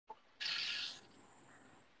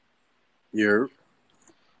Yer.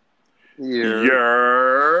 Yeah.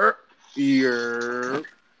 Yeah. Yer.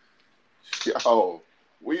 Yo,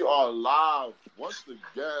 we are live once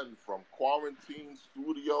again from Quarantine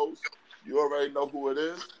Studios. You already know who it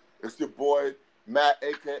is. It's your boy, Matt,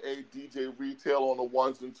 a.k.a. DJ Retail on the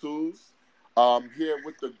ones and twos. Here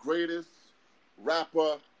with the greatest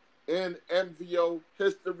rapper in MVO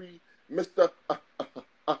history, Mr.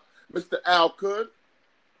 Al Could.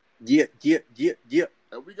 Yeah.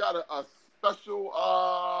 And we got a special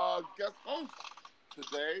guest host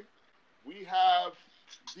today. We have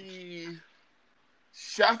the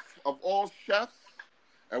chef of all chefs,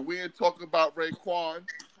 and we ain't talking about Raekwon.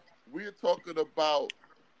 We're talking about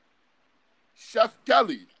Chef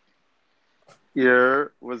Kelly. Yeah.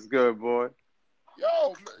 What's good, boy?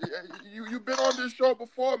 Yo, you've been on this show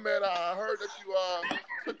before, man. I heard that you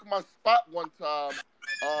took my spot one time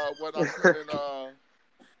when I couldn't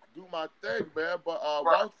do my thing, man. But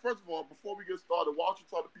first of all, before we get started, why don't you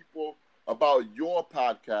tell the people about your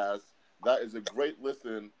podcast? That is a great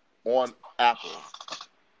listen on Apple.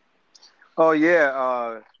 Oh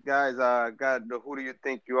yeah, guys, got the Who Do You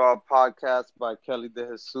Think You Are podcast by Kelly De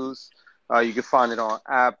Jesus. You can find it on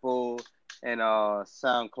Apple and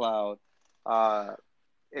SoundCloud.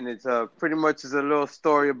 And it's pretty much is a little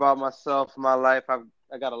story about myself, my life. I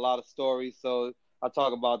got a lot of stories, so I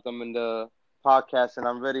talk about them in the podcast, and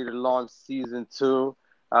I'm ready to launch season 2.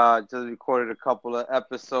 Just recorded a couple of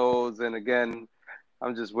episodes, and again,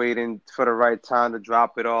 I'm just waiting for the right time to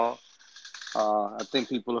drop it all. I think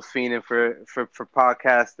people are fiending for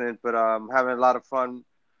podcasting, but I'm having a lot of fun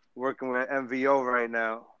working with MVO right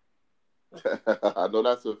now. I know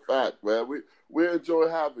that's a fact, man. We enjoy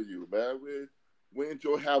having you, man. We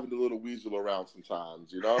enjoy having the little weasel around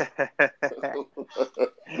sometimes, you know.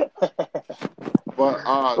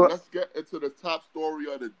 But let's get into the top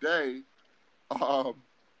story of the day. I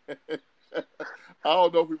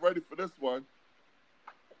don't know if we're ready for this one.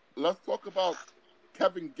 Let's talk about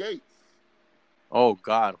Kevin Gates. Oh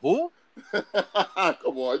God, who?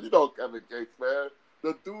 Come on, you know Kevin Gates, man.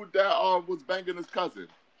 The dude that was banging his cousin.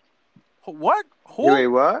 What? Who? You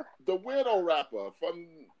ain't what? The weirdo rapper from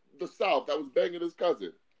the South that was banging his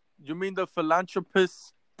cousin. You mean the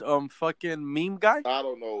philanthropist, fucking meme guy? I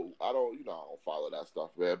don't know. I don't follow that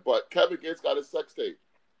stuff, man. But Kevin Gates got his sex tape.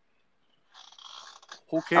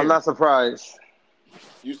 Who cares? I'm not surprised.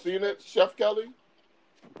 You seen it, Chef Kelly?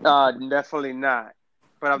 Definitely not.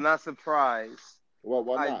 But I'm not surprised. Well,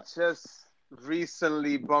 why not? I just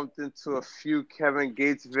recently bumped into a few Kevin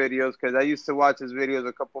Gates videos because I used to watch his videos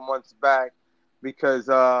a couple months back because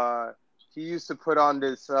he used to put on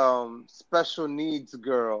this special needs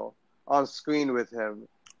girl on screen with him.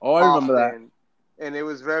 Oh, I remember that. And it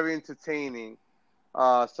was very entertaining.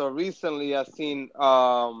 So recently I've seen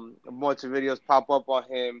a bunch of videos pop up on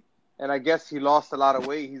him, and I guess he lost a lot of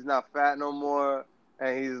weight. He's not fat no more,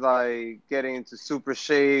 and he's like getting into super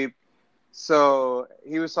shape. So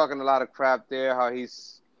he was talking a lot of crap there, how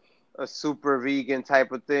he's a super vegan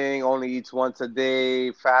type of thing, only eats once a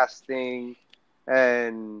day, fasting,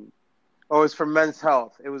 and it's for Men's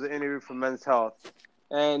Health. It was an interview for Men's Health.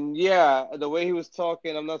 And yeah, the way he was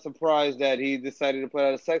talking, I'm not surprised that he decided to put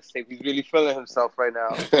out a sex tape. He's really feeling himself right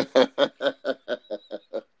now.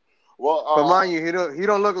 Well, but mind you, he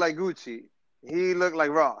don't look like Gucci. He looked like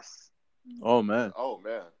Ross. Oh man.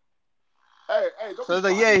 Hey, don't so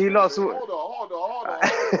be he lost. Hold on.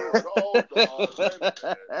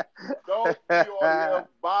 Don't be on here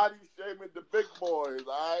body shaming the big boys,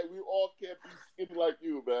 all right? We all can't be skinny like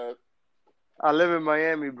you, man. I live in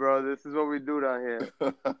Miami, bro. This is what we do down here.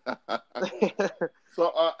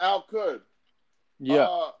 So, Al Could.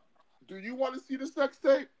 Yeah. Do you want to see the sex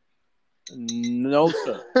tape? No,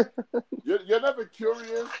 sir. You're never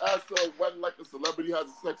curious as to when like a celebrity has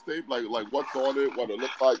a sex tape, like what's on it, what it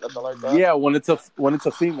looks like, nothing like that. Yeah, when it's a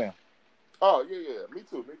female. Oh yeah. Me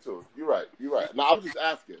too. You're right. Now I was just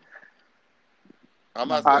asking. I'm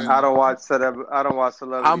not saying I don't watch celebrity.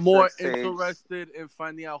 I'm more sex tapes. interested in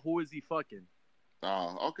finding out who is he fucking.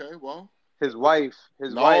 Oh, okay. Well, his wife.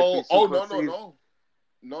 No.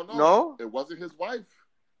 No. It wasn't his wife.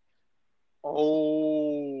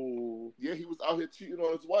 Oh. Yeah, he was out here cheating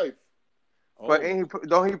on his wife. But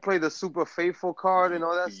don't he play the super faithful card and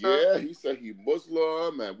all that stuff? Yeah, he said he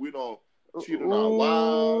Muslim and we don't cheat on our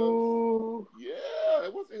wives. Yeah,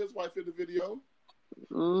 it wasn't his wife in the video.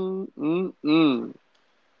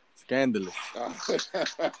 Scandalous. Well,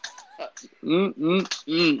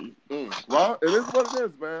 it is what it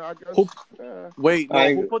is, man. I guess. Who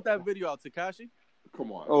put that video out? Tekashi?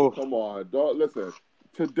 Come on. Don't listen.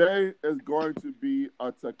 Today is going to be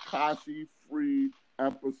a Tekashi free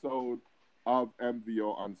episode of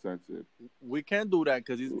MVO Uncensored. We can't do that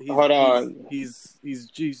because Hold on. he's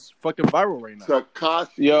fucking viral right now. Takashi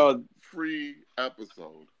Yo, free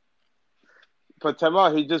episode. but tell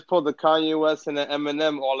me, he just pulled the Kanye West and the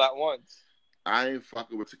Eminem all at once. I ain't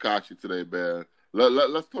fucking with Takashi today, man.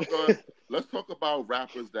 Let's talk about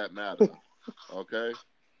rappers that matter. Okay,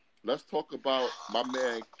 let's talk about my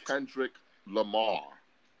man Kendrick Lamar.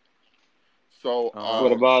 So,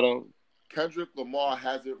 What about him? Kendrick Lamar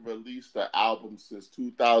hasn't released an album since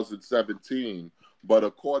 2017, but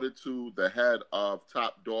according to the head of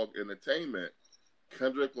Top Dog Entertainment,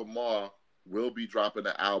 Kendrick Lamar will be dropping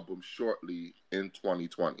an album shortly in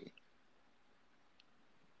 2020.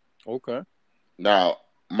 Okay. Now,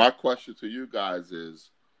 my question to you guys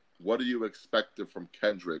is, what are you expecting from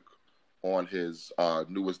Kendrick on his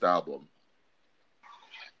newest album?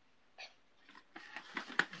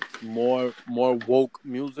 More woke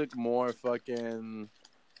music, more fucking,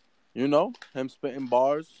 him spitting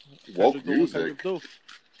bars. Woke Kendrick do what music? Kendrick do.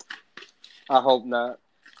 I hope not.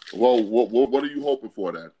 Well, what are you hoping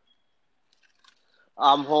for then?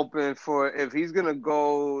 I'm hoping for, if he's gonna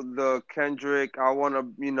go the Kendrick, I want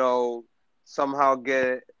to, somehow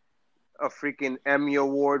get a freaking Emmy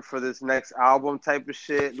award for this next album type of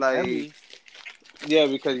shit. Like, Emmy. yeah,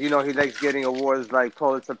 because he likes getting awards like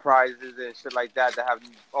Pulitzer Prizes and shit like that have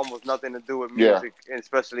almost nothing to do with music, and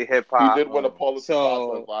especially hip He hop. did win a Pulitzer Prize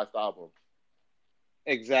for So his last album.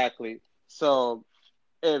 exactly. So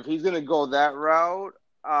if he's gonna go that route,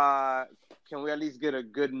 can we at least get a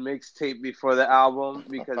good mixtape before the album?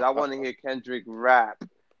 Because I want to hear Kendrick rap.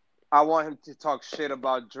 I want him to talk shit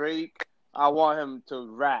about Drake. I want him to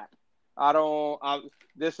rap.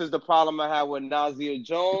 This is the problem I had with Nasir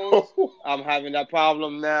Jones. I'm having that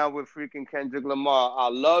problem now with freaking Kendrick Lamar. I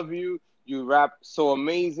love you. You rap so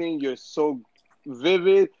amazing. You're so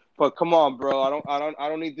vivid. But come on, bro. I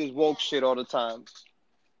don't need this woke shit all the time.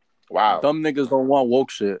 Wow. Dumb niggas don't want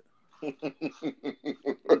woke shit.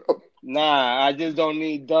 Nah, I just don't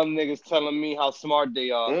need dumb niggas telling me how smart they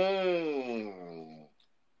are.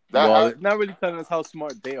 They're not really telling us how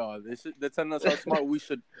smart they are. They're telling us how smart we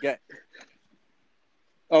should get.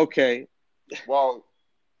 Okay. Well,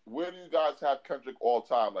 where do you guys have Kendrick all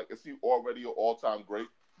time? Like, is he already an all-time great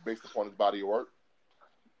based upon his body of work?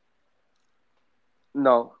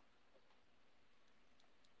 No.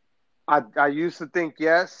 I used to think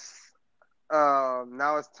yes.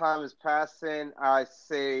 Now as time is passing, I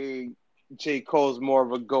say J. Cole's more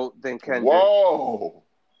of a GOAT than Kendrick. Whoa.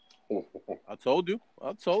 I told you.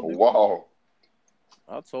 Wow.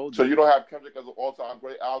 I told you. So you don't have Kendrick as an all-time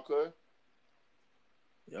great, Al could?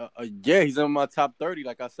 Yeah, he's in my top 30,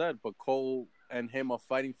 like I said. But Cole and him are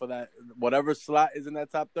fighting for that. Whatever slot is in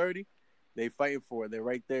that top 30, they fighting for it. They're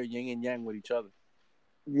right there, yin and yang with each other.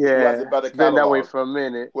 Yeah, it's been that way for a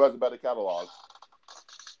minute. Who has a better catalog?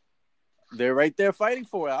 They're right there fighting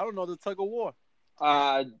for it. I don't know, the tug of war.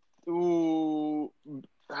 I'll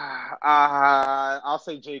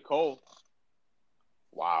say J. Cole.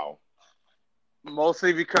 Wow.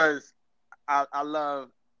 Mostly because I love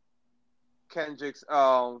Kendrick's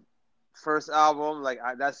first album. Like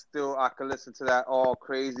I could listen to that all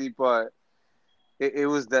crazy, but it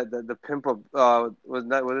was the Pimp of was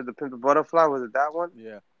it the Pimp of Butterfly? Was it that one?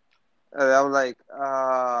 Yeah. I was like,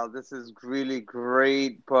 this is really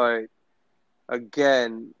great, but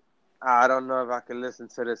again, I don't know if I can listen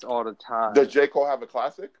to this all the time. Does J. Cole have a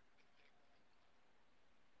classic?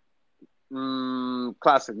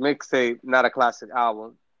 Classic mixtape, not a classic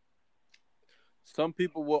album. Some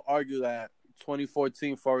people will argue that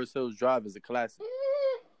 2014 Forest Hills Drive is a classic.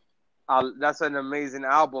 That's an amazing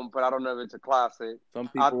album, but I don't know if it's a classic. Some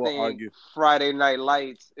people will argue. Friday Night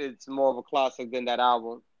Lights, it's more of a classic than that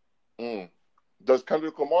album. Does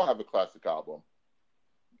Kendrick Lamar have a classic album?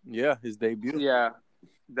 Yeah, his debut. Yeah,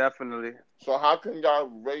 definitely. So how can y'all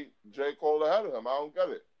rate J. Cole ahead of him? I don't get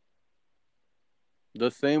it. The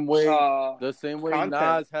same way content.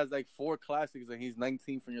 Nas has like 4 classics and he's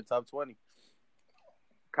 19th in your top 20.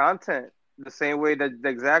 Content. The same way that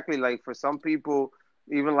exactly, like for some people,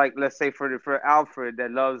 even like let's say for Alfred that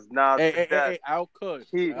loves Nas to death. Hey, Al could.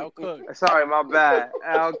 Sorry, my bad.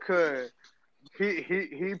 Al could.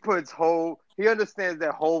 He puts Hov. He understands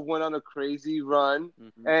that Hov went on a crazy run,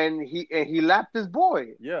 and he lapped his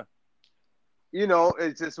boy. Yeah.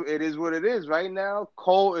 It is what it is right now.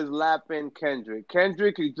 Cole is lapping Kendrick.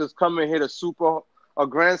 Kendrick, he just come and hit a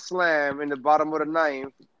grand slam in the bottom of the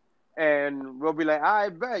 9th, and we'll be like, I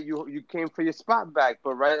bet you came for your spot back.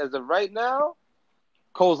 But as of right now,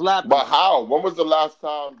 Cole's lapping. But how? When was the last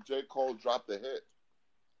time J. Cole dropped a hit?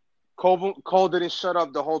 Cole didn't shut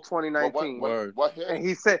up the whole But 2019. what hit? And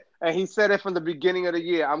he said it from the beginning of the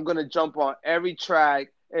year. I'm gonna jump on every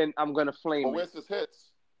track and I'm gonna But flame it. where's his hits?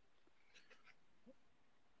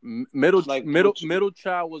 Middle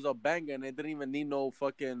Child was a banger, and it didn't even need no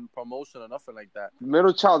fucking promotion or nothing like that.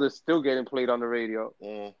 Middle Child is still getting played on the radio,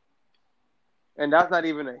 and that's not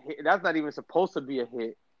even a hit. That's not even supposed to be a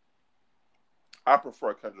hit. I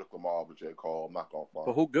prefer Kendrick Lamar over J. Cole. I'm not gonna But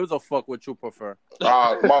front. who gives a fuck what you prefer?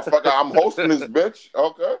 Motherfucker, I'm hosting this bitch.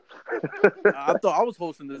 Okay. I thought I was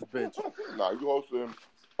hosting this bitch. Nah, you hosting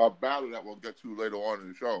a battle that we'll get to later on in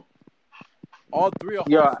the show. All three are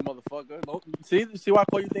hosts, Yeah. motherfucker. No, see why I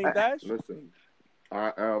call you Dame Dash? Listen,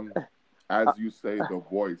 I am, as you say, the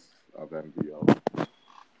voice of MDO.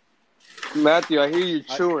 Matthew, I hear you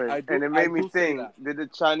chewing, and it made me say think: that. did the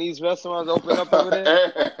Chinese restaurants open up over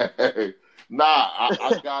there? Hey, nah,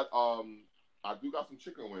 I got I do got some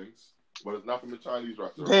chicken wings, but it's not from the Chinese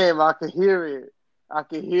restaurant. Damn, I can hear it. I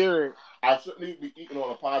can hear it. I shouldn't even be eating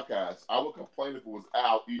on a podcast. I would complain if it was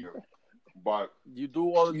Al eating, but You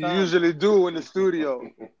do all the You time. usually do in the studio.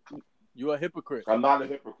 You a hypocrite. I'm not a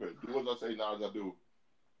hypocrite. Do as I say, not as I do.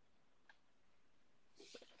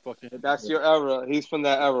 Fucking hypocrite. That's your era. He's from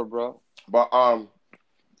that era, bro. But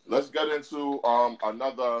let's get into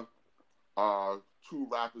another two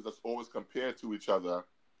rappers that's always compared to each other,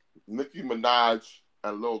 Nicki Minaj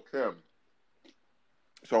and Lil Kim.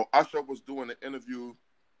 So Usher was doing an interview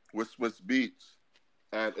with Swiss Beats,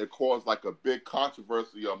 and it caused like a big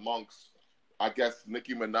controversy amongst, I guess,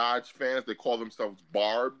 Nicki Minaj fans. They call themselves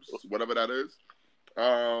Barbs, whatever that is.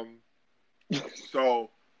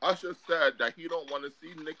 So Usher said that he don't want to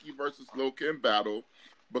see Nicki versus Lil Kim battle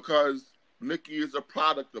because Nicki is a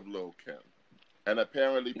product of Lil Kim. And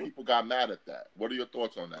apparently people got mad at that. What are your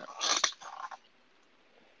thoughts on that?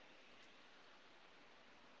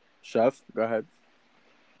 Chef, go ahead.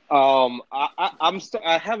 I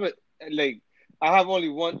have only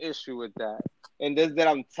one issue with that, and that's that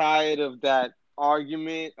I'm tired of that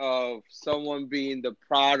argument of someone being the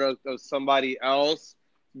product of somebody else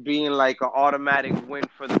being like an automatic win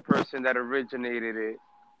for the person that originated it.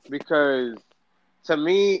 Because to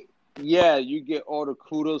me, yeah, you get all the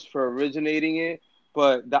kudos for originating it,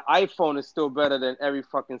 but the iPhone is still better than every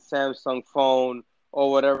fucking Samsung phone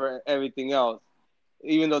or whatever, everything else.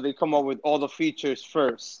 Even though they come up with all the features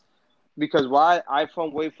first. Because why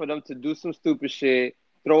iPhone wait for them to do some stupid shit,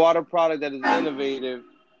 throw out a product that is innovative,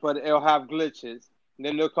 but it'll have glitches. And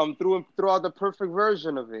then they'll come through and throw out the perfect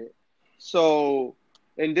version of it. So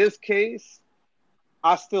in this case,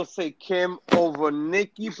 I still say Kim over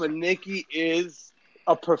Nicki, but Nicki is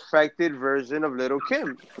a perfected version of Little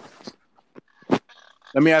Kim.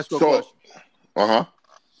 Let me ask you a question. Uh-huh.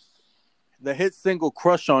 The hit single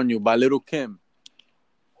Crush on You by Little Kim.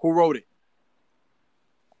 Who wrote it?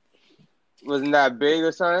 Wasn't that big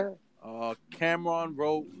or something? Cameron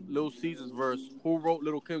wrote Lil Caesar's verse. Who wrote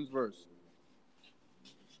Little Kim's verse?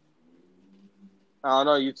 I don't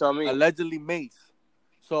know. You tell me. Allegedly Mace.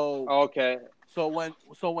 So okay. So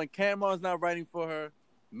when Cameron's not writing for her,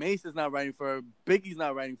 Mace is not writing for her, Biggie's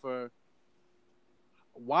not writing for her.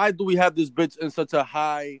 Why do we have this bitch in such a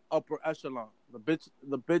high upper echelon? The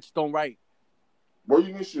bitch don't write. What do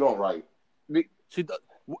you mean she don't write? She does.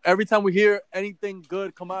 Every time we hear anything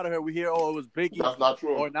good come out of her, we hear, "Oh, it was Biggie." That's not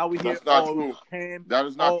true. Or now we hear, That's not "Oh, true. it was Cam." That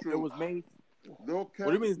is not true. It was Mace. Lil Kim,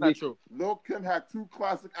 What do you mean it's not true? Lil Kim had 2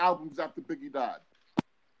 classic albums after Biggie died.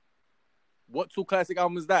 What 2 classic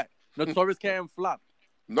albums is that? Notorious Cam flopped.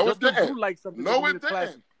 No, Just it didn't. You like something no, it didn't.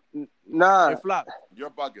 Classic. Nah, it flopped.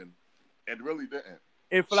 You're bugging. It really didn't.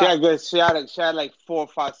 It flopped. She had like 4 or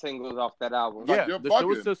 5 singles off that album. Yeah, you're the shit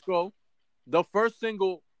was bugging. Cisco. The first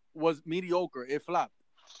single was mediocre. It flopped.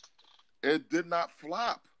 It did not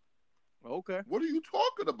flop. Okay. What are you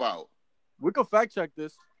talking about? We could fact check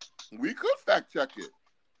this. We could fact check it.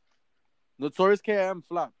 Notorious K.I.M.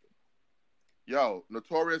 flopped. Yo,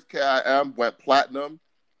 Notorious K.I.M. went platinum,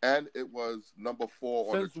 and it was number 4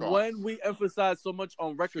 on the Since charts. when we emphasize so much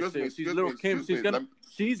on record sales? She's Little Kim.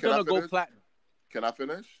 She's gonna go platinum. Can I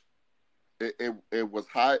finish? It was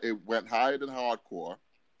high. It went higher than hardcore.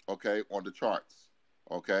 Okay, on the charts.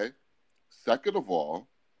 Okay. Second of all,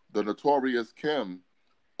 the Notorious Kim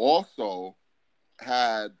also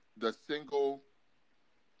had the single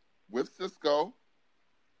with Cisco.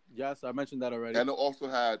 Yes, I mentioned that already. And it also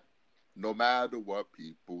had No Matter What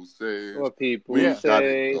People Say. What people say.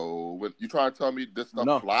 say. You trying to tell me this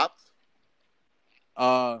stuff flopped?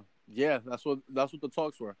 Yeah, that's what the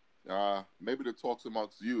talks were. Maybe the talks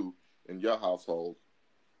amongst you in your household.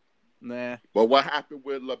 Nah. But what happened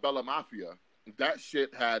with La Bella Mafia? That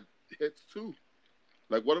shit had hits too.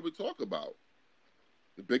 Like, what are we talking about?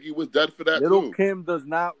 Biggie was dead for that Little too. Kim does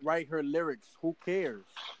not write her lyrics. Who cares?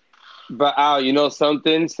 But Al, you know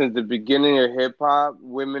something? Since the beginning of hip hop,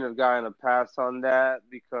 women have gotten a pass on that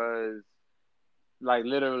because, like,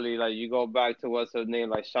 literally, like you go back to what's her name,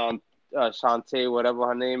 like Shantae, whatever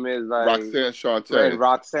her name is, like, Roxanne and Shante.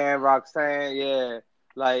 Roxanne, yeah,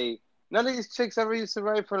 like none of these chicks ever used to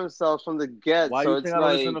write for themselves from the get. Why So you it's think I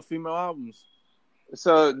don't listen like, to female albums?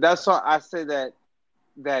 so that's why I say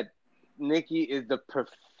that Nicki is the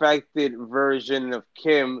perfected version of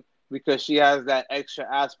Kim because she has that extra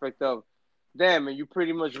aspect of, damn, and you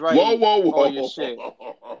pretty much Whoa, write whoa, whoa, all your shit.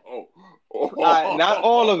 Not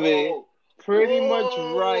all of it, pretty much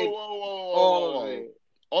write all of it.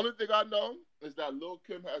 Only thing I know is that Lil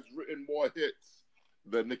Kim has written more hits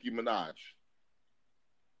than Nicki Minaj.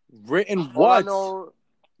 Written All I what? know,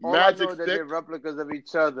 Magic that Stick. they're replicas of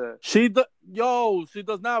each other. She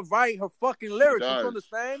does not write her fucking lyrics. You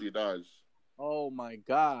understand? She does. Oh my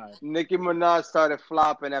god, Nicki Minaj started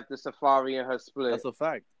flopping after Safari and her split. that's a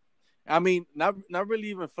fact. I mean, not really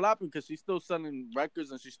even flopping because she's still selling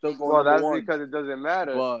records and she's still going Well, number that's one. because it doesn't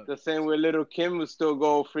matter. But The same way Little Kim would still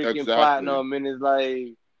go freaking Exactly. platinum, and it's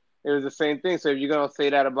like it was the same thing. So if you're gonna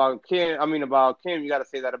say that about Kim, you gotta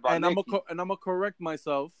say that about Nicki. I'm gonna correct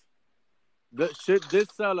myself. The shit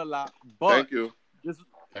did sell a lot, but Thank you.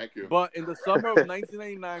 Thank you. But in the summer of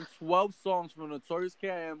 1999, 12 songs from Notorious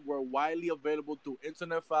K.I.M. were widely available through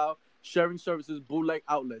internet file sharing services, bootleg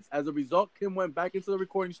outlets. As a result, Kim went back into the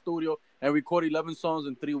recording studio and recorded 11 songs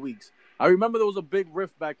in 3 weeks. I remember there was a big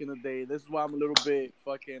riff back in the day. This is why I'm a little bit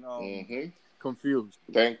fucking confused.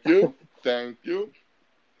 Thank you. Thank you.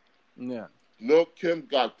 Yeah. Lil Kim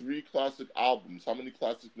got 3 classic albums. How many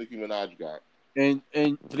classics Nicki Minaj got? And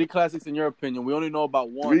 3 classics in your opinion. We only know about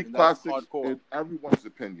one. 3 and that's classics hardcore. in everyone's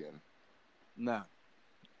opinion. Nah.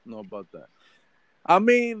 Know about that. I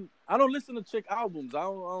mean, I don't listen to chick albums. I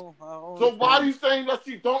don't so why are you saying that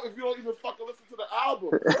you don't if you don't even fucking listen to the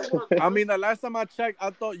album? I mean, the last time I checked,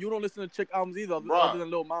 I thought you don't listen to chick albums either, other than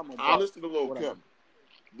Lil Mama. I listen to Lil Kim.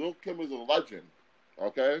 Lil Kim is a legend.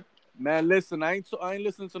 Okay? Man, listen, I ain't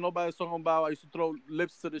listening to nobody talking about I used to throw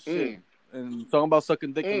lips to the shit and talking about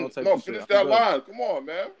sucking dick and all types of shit. Finish that line. Come on,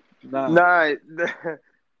 man.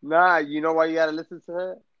 Nah. You know why you gotta listen to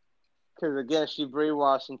her? Because again, she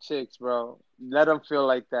brainwashing chicks, bro. Let them feel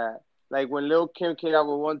like that. Like when Lil Kim came out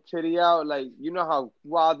with one titty out, like you know how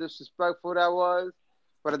wild disrespectful that was,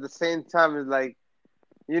 but at the same time, it's like,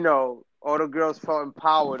 you know, all the girls felt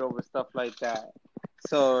empowered over stuff like that.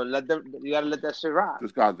 So you gotta let that shit rock.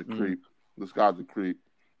 This guy's a creep. This guy's a creep.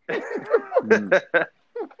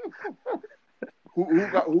 Who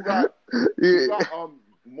got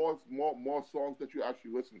more songs that you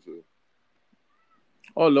actually listen to?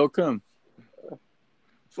 Oh, Lil Kim.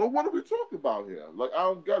 So what are we talking about here? Like, I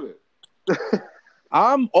don't get it.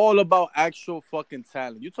 I'm all about actual fucking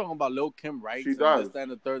talent. You talking about Lil Kim, right? She does. This, that,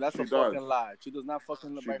 and the third. That's a fucking lie. She does not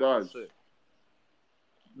fucking write her own shit.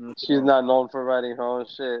 She's not known for writing her own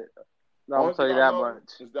shit. I'll tell you that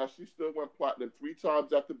much. Is that she still went platinum 3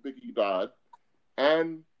 times after Biggie died,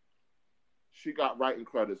 and she got writing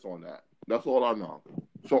credits on that. That's all I know.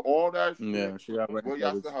 So all that shit, yeah, she got writing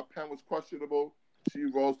credits. After her pen was questionable, she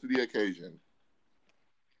rose to the occasion.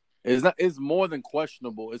 It's more than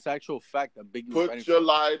questionable. It's actual fact that Biggie was Put your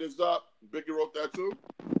lighters up. Biggie wrote that too?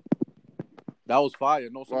 That was fire.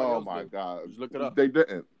 No, somebody else my did. God. Just look it up. They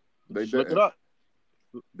didn't. Look it up.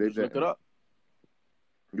 They didn't. Look it up.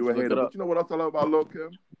 You a hater. But you know what else I love about Lil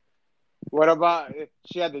Kim? What about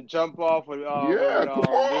she had to jump off with come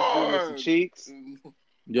on. Mr. Cheeks?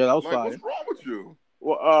 Yeah, that was like, fire. What's wrong with you?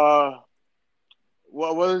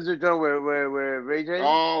 What was it done with Ray J?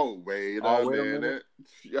 Oh, wait a minute.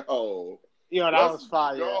 Yo, that was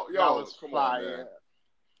fire. That was fire.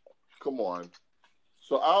 Come on.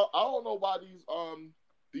 So I don't know why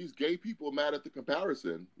these gay people are mad at the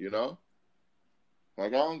comparison, you know?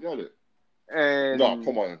 Like, I don't get it. And no,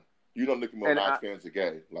 come on. You know Nicki Minaj fans are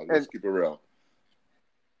gay. Like, let's keep it real.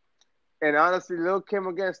 And honestly, Lil Kim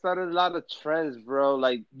again started a lot of trends, bro.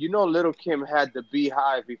 Like, Lil Kim had the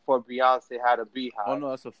Beehive before Beyonce had a Beehive. Oh no,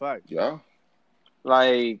 that's a fact. Yeah.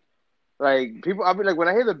 Like people, I mean, like when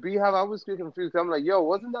I hear the Beehive, I was getting confused. I'm like, yo,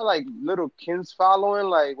 wasn't that like Lil Kim's following?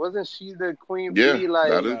 Like, wasn't she the queen bee?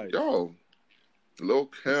 Like, that is, Lil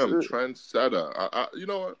Kim, trendsetter. I you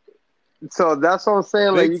know what? So that's what I'm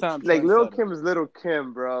saying. Like Lil Kim is Lil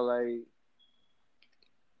Kim, bro. Like.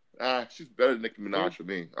 She's better than Nicki Minaj for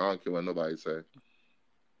me. I don't care what nobody say.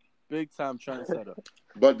 Big time trendsetter.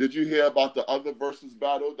 But did you hear about the other versus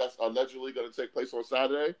battle that's allegedly going to take place on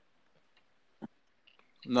Saturday?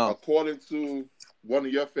 No. According to one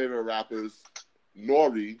of your favorite rappers,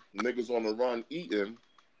 Nori, Niggas on the Run Eating,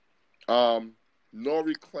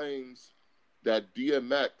 Nori claims that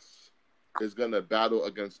DMX is gonna battle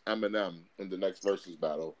against Eminem in the next versus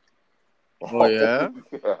battle. Oh yeah.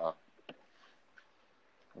 Yeah.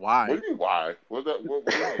 Why? What do you mean why? What do you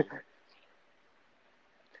mean?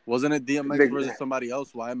 Wasn't it DMX versus somebody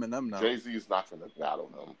else? Why Eminem now? Jay-Z is not gonna battle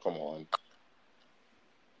him. Come on.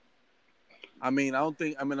 I mean, I don't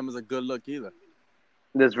think Eminem is a good look either.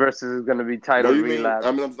 This versus is going to be What titled do you mean Relapse.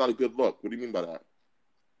 Eminem's not a good look? What do you mean by that?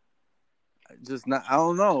 Just not. I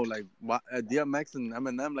don't know. Like DMX and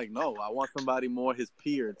Eminem. Like, no, I want somebody more his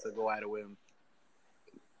peer to go at it with him.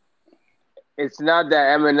 It's not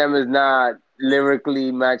that Eminem is not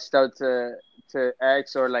lyrically matched up to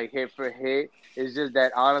X or like hit for hit. It's just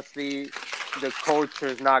that honestly, the culture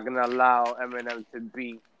is not going to allow Eminem to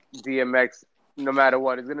beat DMX no matter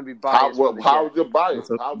what. It's going to be biased. How is it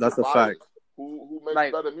biased? That's a fact. Who makes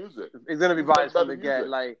Like, better music? It's going to be biased from the music? get.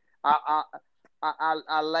 Like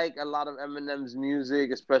I like a lot of Eminem's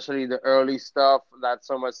music, especially the early stuff. Not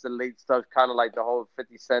so much the late stuff. Kind of like the whole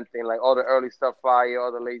 50 Cent thing. Like all the early stuff fire,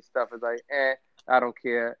 all the late stuff is like, I don't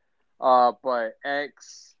care. But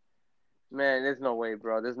X, man, there's no way,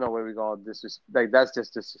 bro. There's no way we're gonna like that's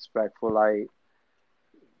just disrespectful. Like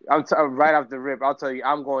right off the rip, I'll tell you,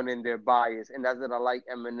 I'm going in there biased, and that's that I like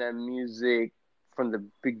Eminem music from the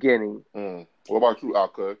beginning. What about you,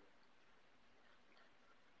 Alka?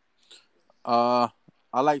 I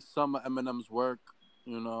like some of Eminem's work.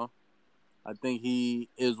 You know, I think he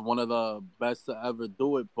is one of the best to ever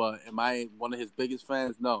do it. But am I one of his biggest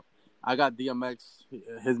fans? No. I got DMX.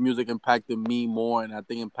 His music impacted me more, and I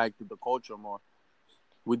think impacted the culture more.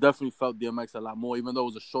 We definitely felt DMX a lot more, even though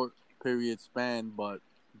it was a short period span. But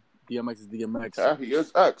DMX is DMX. Yeah, he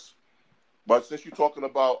is X. But since you're talking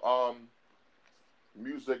about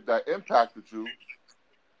music that impacted you,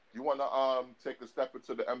 you want to take a step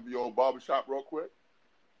into the MVO barbershop real quick?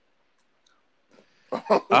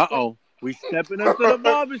 Uh-oh. We stepping into the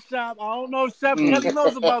barbershop. I don't know if Chef Kelly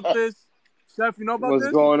knows about this. Chef, you know about What's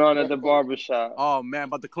this? going on at the barbershop? Oh, man,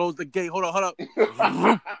 about to close the gate. Hold up.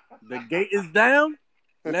 The gate is down.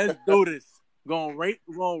 Let's do this. Gonna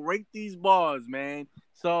rate these bars, man.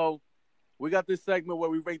 So we got this segment where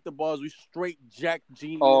we rate the bars. We straight Jack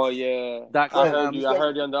Genius. Oh yeah, I heard you. I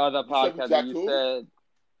heard you on the other podcast. That you said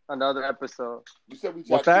on the other episode. You said we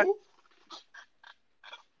What's Jack that? who?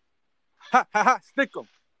 Ha, stick 'em.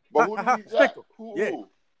 But who did we stick Jack? 'em. Who? Yeah.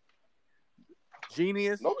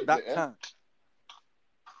 Genius.com.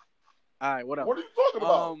 All right, whatever. What are you talking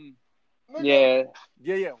about?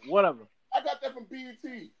 Yeah, whatever. I got that from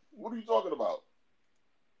BET. What are you talking about?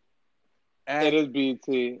 And it is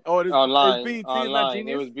BET. Oh, it is online. It's BET, online.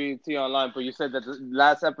 It was BET online, but you said that the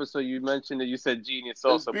last episode you mentioned that you said Genius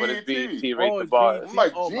also, but it's BET. Rate the bars. I'm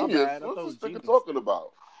like Genius. What's this nigga talking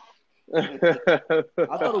about? I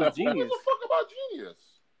thought it was Genius. What the fuck about Genius?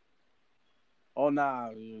 Oh,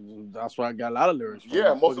 nah. That's why I got a lot of lyrics from.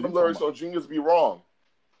 Yeah, most of the lyrics on Genius be wrong.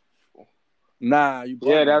 Nah, you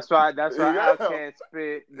bugging. Yeah, that's why I can't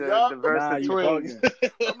spit the verse between.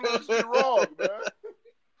 Them lyrics be wrong, man.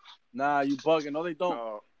 Nah, you bugging. No, they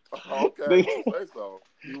don't. Okay, say so.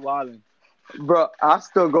 You wildin'. Bro, I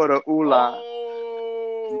still go to Ula.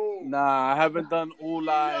 Oh. Nah, I haven't done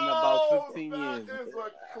Ula in about 15 years. That is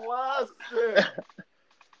a classic.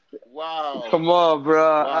 Wow. Come on, bro.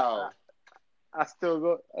 Wow. I still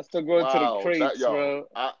go into the crates, bro.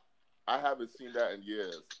 I haven't seen that in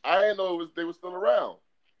years. I didn't know they were still around.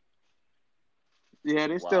 Yeah,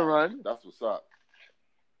 they still run. That's what's up.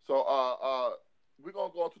 So, we're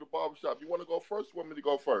gonna go to the barbershop. You want to go first? Or want me to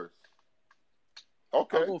go first?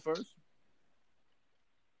 Okay, I'll go first.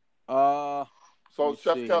 So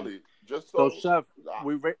Chef Kelly, just so Chef,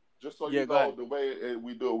 just so you know the way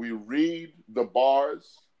we do it, we read the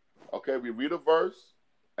bars. Okay, we read a verse,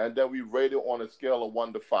 and then we rate it on a scale of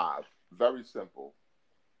 1 to 5. Very simple.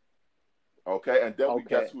 Okay, and then we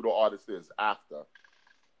guess who the artist is after.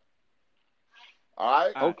 All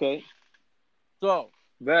right. Okay. So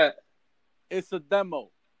that it's a demo.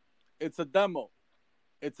 It's a demo.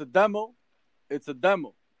 It's a demo. It's a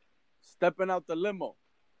demo. Stepping out the limo,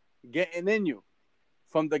 getting in you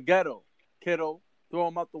from the ghetto, kiddo. Throw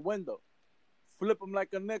him out the window, flip him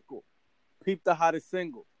like a nickel. Peep the hottest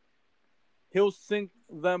single. He'll sink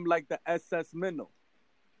them like the SS Minnow.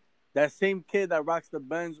 That same kid that rocks the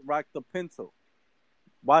Benz, rock the Pinto.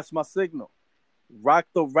 Watch my signal. Rock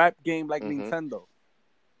the rap game like Nintendo.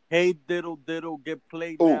 Hey, diddle, diddle, get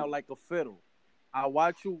played now like a fiddle. I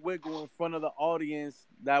watch you wiggle in front of the audience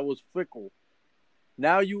that was fickle.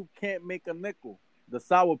 Now you can't make a nickel. The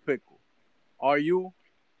sour pickle. Are you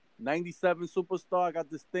 97 superstar? I got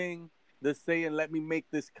this thing that's saying, let me make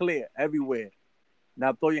this clear everywhere.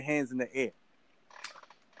 Now throw your hands in the air.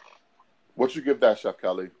 What you give that, Chef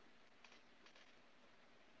Kelly?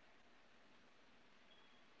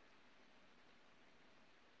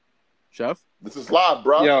 Chef? This is live,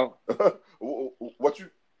 bro. Yo, What you?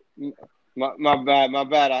 my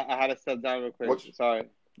bad. I had to step down real quick. Sorry.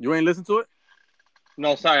 You ain't listen to it?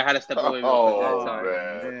 No, sorry. I had to step away real quick. Oh,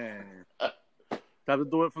 Sorry. man. Time to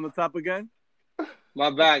do it from the top again? My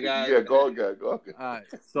bad, guys. Yeah, go again. All right.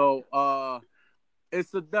 So,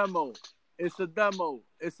 it's a demo. It's a demo.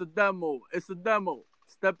 It's a demo. It's a demo.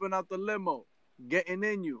 Stepping out the limo. Getting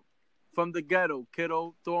in you. From the ghetto,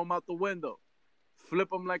 kiddo. Throw him out the window. Flip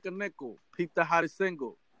him like a nickel. Peep the hottest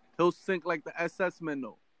single. He'll sink like the SS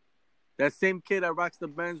Minnow. That same kid that rocks the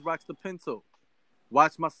Benz rocks the Pinto.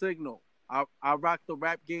 Watch my signal. I rock the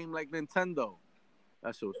rap game like Nintendo.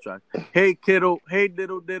 That shit was trash. Hey, kiddo. Hey,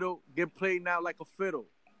 diddle, diddle. Get played now like a fiddle.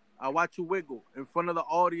 I watch you wiggle. In front of the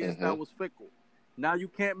audience, that was fickle. Now you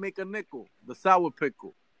can't make a nickel. The sour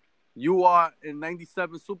pickle. You are a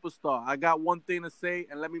 97 superstar. I got one thing to say,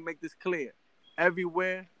 and let me make this clear.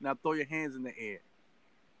 Everywhere, now throw your hands in the air.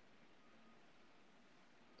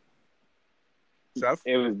 Chef?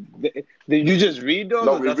 It was. Did you just read those?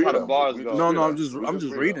 No, or we that's read how the them. bars We go. just No, read I'm them.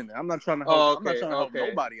 just reading it. I'm not trying to Oh, help. okay, I'm not trying to help okay.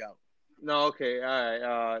 nobody out. No, okay,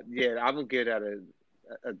 all right. Yeah, I'm gonna give that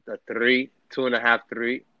a 3, 2.5,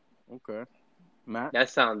 3. Okay, Matt. That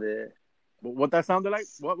sounded What that sounded like?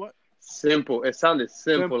 What? simple. It sounded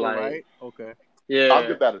simple, like right? Okay. yeah. I'll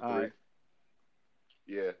give that a 3. All right.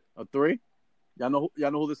 Yeah. A 3. Y'all know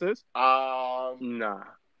who this is? Nah,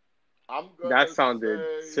 I'm gonna that sounded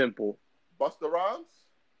say simple. Busta Rhymes.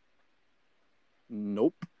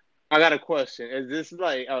 Nope. I got a question. Is this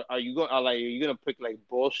like are you gonna pick like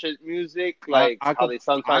bullshit music like I how they I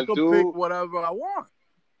sometimes could do? pick whatever I want.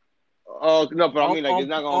 Oh no, but I mean like it's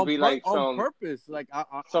not gonna be like on some purpose. Like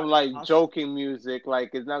some like joking music.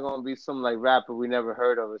 Like it's not gonna be some like rapper we never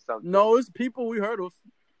heard of or something. No, it's people we heard of.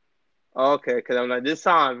 Okay, because I'm like this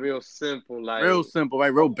sounds real simple. Like Real simple,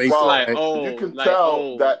 right? Real basic. Well, like right? you can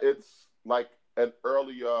tell that it's like an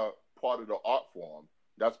earlier part of the art form.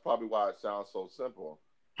 That's probably why it sounds so simple.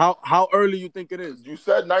 How early you think it is? You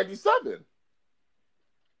said 97.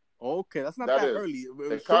 Okay, that's not That that is. early.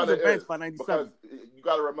 It It kind was of advanced is. by 97. Because you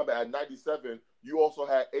got to remember, at 97, you also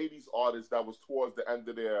had 80s artists that was towards the end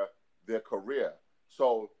of their career.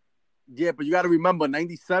 So Yeah, but you got to remember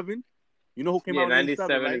 97. You know who came out in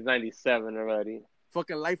 97, right? is 97 already.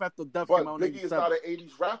 Fucking Life After Death but came out in Biggie is 97. not an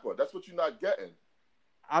 80s rapper. That's what you're not getting.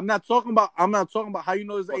 I'm not talking about how you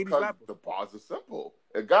know it's an 80s Because rapper. the bars are simple.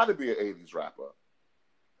 It got to be an 80s rapper.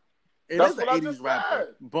 It That's is an what I 80s just rapper, said.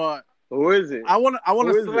 but Who is it? I want Who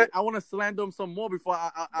is it? to slander him some more before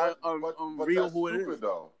I But reveal that's who it stupid, is.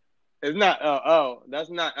 though. It's not LL. That's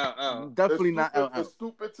not LL. Definitely not It's LL.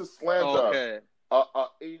 stupid to slander Okay. a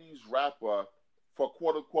 80s rapper for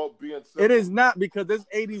quote unquote being simple. It is not, because this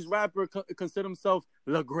 80s rapper consider himself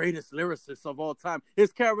the greatest lyricist of all time.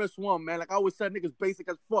 It's KRS-One, man. Like I always said, niggas basic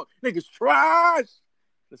as fuck. Niggas trash.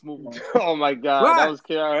 Let's move on. Oh my God, Right. that was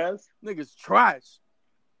KRS. Niggas trash.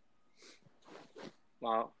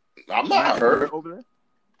 Wow. I'm not hurt. Over there.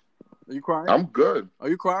 Are you crying? I'm good. Are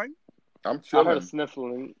you crying? I'm I chilling. heard a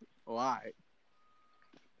sniffling. Oh, all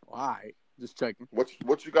right. Just checking.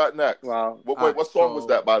 What you got next? Wow. What song was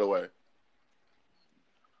that, by the way?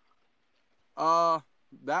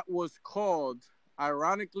 That was called,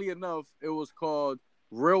 ironically enough, it was called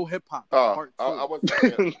Real Hip Hop Part 2. I wasn't a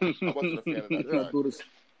fan of that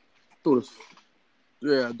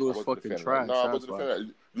Yeah, track. do this fucking trash. No, I wasn't a fan of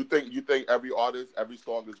that. You think every artist, every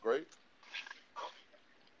song is great?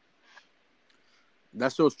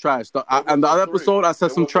 That show's trash. And the other episode, I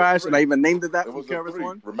said some trash, and I even named it that It from was a KRS 3.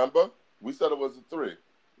 One. Remember? We said it was a 3.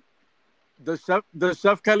 Does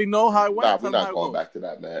Chef Kelly know how it went? Nah, Tell we're him how not it going goes. back to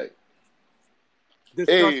that, man.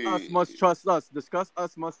 Discuss Hey. us, must trust us. Discuss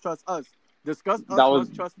us, must trust us. Discuss us,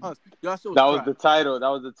 must trust us. Y'all shit was That was trash. the title. That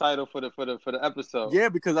was the title for the episode. Yeah,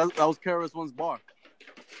 because that was KRS One's bar.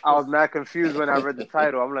 I was mad confused when I read the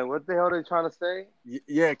title. I'm like, what the hell are they trying to say?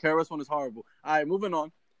 Yeah, KRS One is horrible. All right, moving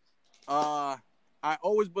on. I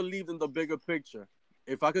always believed in the bigger picture.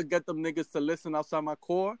 If I could get them niggas to listen outside my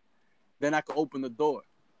core, then I could open the door.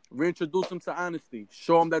 Reintroduce them to honesty.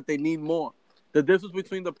 Show them that they need more. The difference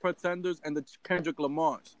between the Pretenders and the Kendrick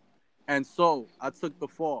Lamars. And so, I took the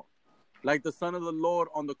fall. Like the Son of the Lord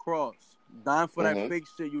on the cross. Dying for that fake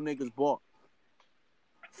shit you niggas bought.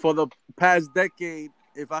 For the past decade,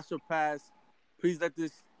 if I should pass, please let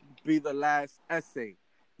this be the last essay.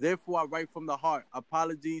 Therefore, I write from the heart.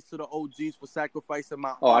 Apologies to the OGs for sacrificing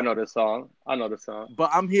my Oh, art. I know this song. But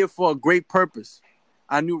I'm here for a great purpose.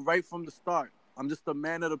 I knew right from the start. I'm just a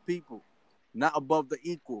man of the people. not above the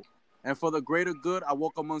equal. And for the greater good, I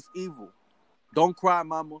walk amongst evil. Don't cry,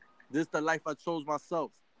 mama. This is the life I chose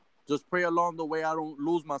myself. Just pray along the way I don't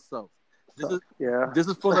lose myself. This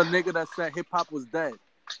is for the nigga that said hip hop was dead.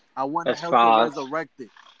 I want to help to resurrect it.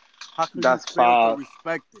 How can you fail to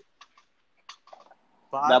respect it?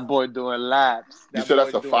 5? That boy doing laps. You said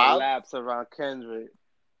that's a 5? Laps around Kendrick.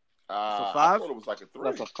 That's a 5? I thought it was like a 3.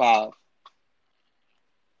 That's a 5.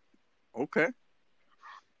 Okay.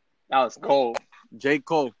 That was cold. J.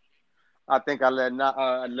 Cole. I think I let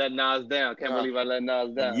Nas down. Can't believe I let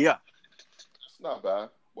Nas down. Yeah. It's not bad.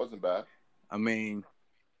 Wasn't bad. I mean,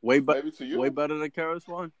 way better than KRS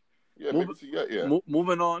One. Yeah, maybe to you. Yeah.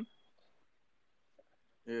 Moving on.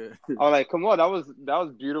 Yeah. I was like, come on, that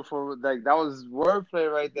was beautiful. Like that was wordplay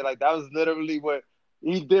right there. Like that was literally what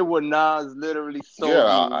he did. What Nas literally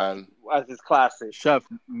sold as his classic. Chef,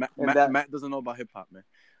 Matt doesn't know about hip hop, man.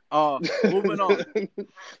 Moving on.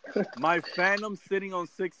 My Phantom sitting on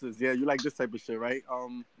 6s. Yeah, you like this type of shit, right?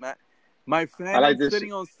 Matt. My Phantom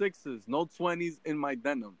sitting on 6s. No 20s in my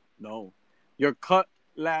denim. No. Your cut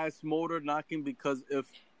last motor knocking because if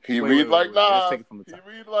he read like Nas.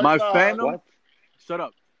 My Phantom. What? Shut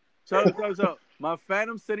up. My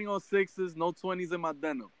Phantom sitting on 6s. No 20s in my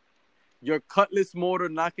denim. Your cutlass motor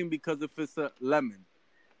knocking because if it's a lemon.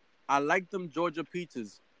 I like them Georgia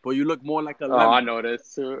peaches. But you look more like a lemon. Oh, I know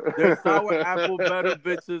this too. They're sour apple better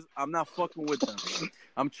bitches. I'm not fucking with them.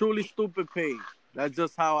 I'm truly stupid paid. That's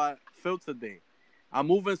just how I feel today. I'm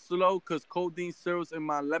moving slow because codeine syrup's in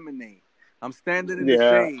my lemonade. I'm standing in the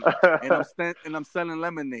shade and I'm selling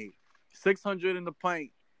lemonade. 600 in the pint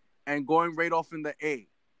and going right off in the A.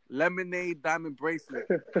 Lemonade diamond bracelet.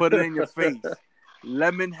 Put it in your face.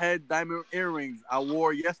 Lemon head diamond earrings I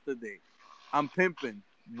wore yesterday. I'm pimping,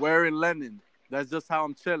 wearing Lennon. That's just how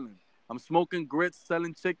I'm chilling. I'm smoking grits,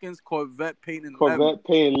 selling chickens, Corvette painting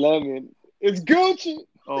lemon. It's Gucci.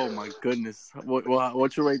 Oh my goodness.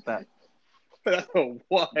 What you rate that? That's a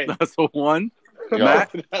 1. That's a 1? Yo,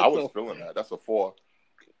 Matt? I was feeling that. That's a 4.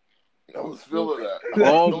 I was feeling that.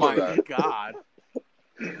 Oh my God.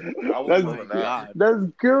 That's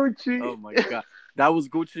Gucci. Oh my God. That was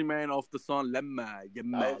Gucci Man off the song Lemma.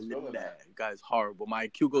 Guy's horrible. My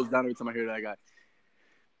IQ goes down every time I hear that guy.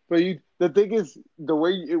 But the thing is, the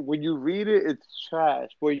way when you read it, it's trash.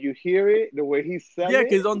 When you hear it, the way he said it. Yeah,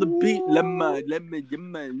 because on the beat, lemma,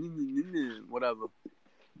 whatever.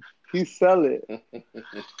 He sell it.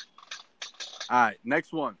 All right,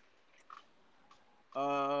 next one.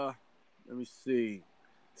 Let me see.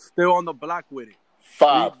 Still on the block with it.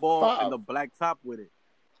 5. 3 ball and the black top with it.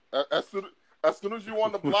 As soon as you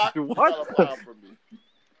on the block, you what? got a 5 from me.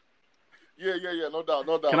 Yeah, no doubt.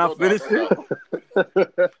 Can I finish it?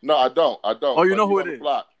 No, I don't. Oh, you know who it is.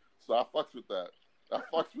 Block, so I fucks with that.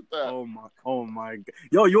 Oh my God.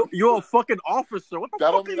 Yo, you're a fucking officer. What the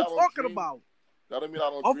fuck are you talking about? That don't mean I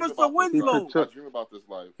don't Officer Winslow. I dream about this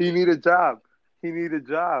life. He need a job. He need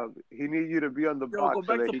you to be on the block go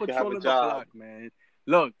back so to that he can have patrolling a the job. block, man.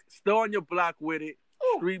 Look, still on your block with it.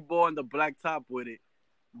 Street ball and the black top with it.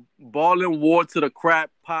 Ballin' war to the crack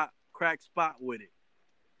spot with it.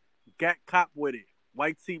 Gat cop with it.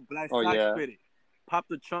 White tee, black socks with it. Pop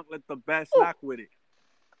the trunk, let the bass lock with it.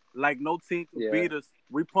 Like no team can beat us.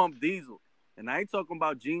 We pump diesel. And I ain't talking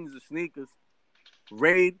about jeans and sneakers.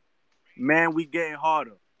 Raid, man, we getting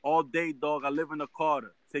harder. All day, dog, I live in a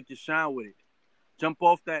Carter. Take your shine with it. Jump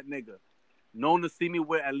off that nigga. Known to see me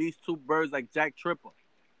with at least 2 birds like Jack Tripper.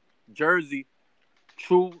 Jersey,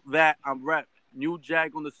 true that, I'm rep. New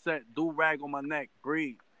Jag on the set, do rag on my neck,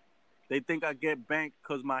 breathe. They think I get banked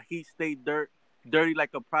because my heat stay dirty like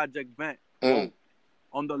a project vent.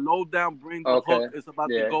 On the low down, bring the hook. It's about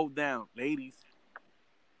to go down. Ladies.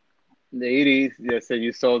 So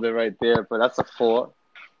you sold it right there, but that's a 4.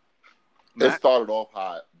 It started off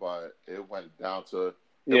hot, but it went down to a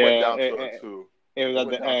 2. It was at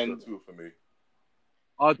the end. A 2 for me.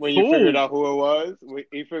 When you figured out who it was, when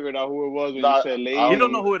you said ladies. You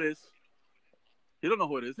don't know who it is. You don't know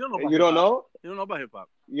who it is. You don't know about You don't know? You don't know about hip hop.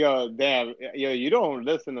 Yo, damn. Yo, you don't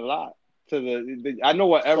listen a lot to the I know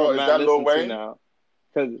what everyone listens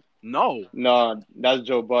to now. No, that's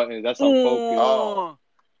Joe Budden. That's on Focus. Oh.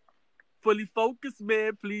 Fully focused,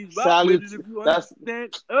 man. Please rock with it if you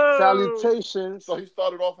understand. Salutations. So he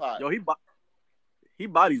started off hot. Yo, he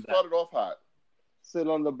bodies that. Started off hot. Sit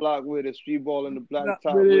on the block with it, street ball in the black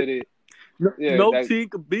top with it. No team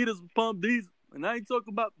can beat us with pump these. And I ain't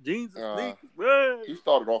talking about jeans and sneakers. He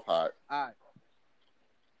started off hot. All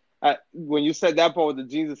right. When you said that part with the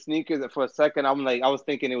jeans and sneakers, for a second, I was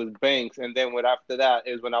thinking it was Banks, and then after that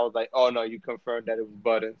is when I was like, oh no, you confirmed that it was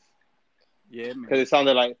Buttons. Yeah, man. Because it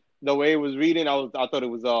sounded like the way it was reading, I thought it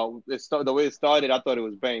was the way it started. I thought it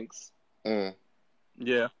was Banks.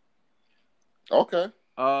 Yeah. Okay.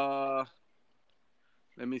 Let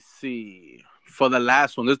me see. For the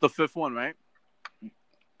last one, this is the fifth one, right?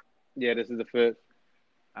 Yeah, this is the fifth.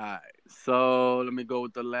 All right. So let me go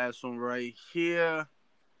with the last one right here.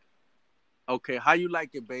 Okay, how you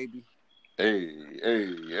like it, baby?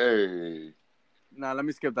 Hey. Nah, let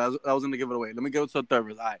me skip that. I was gonna give it away. Let me go to the third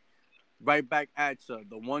verse. All right. Right back at you,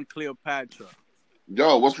 the one Cleopatra.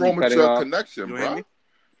 Yo, what's wrong with your connection, you bro? Hear me?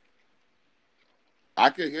 I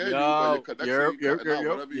can hear you, but your connection,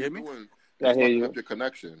 whatever you you're me? doing, I hear you. Up your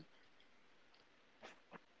connection.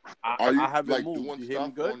 Are you like doing you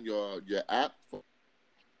stuff on your app?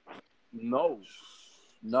 No.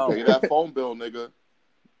 Pay that phone bill, nigga.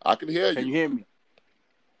 I can hear you. Can you hear me?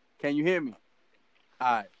 Can you hear me?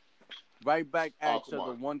 All right. Right back at you,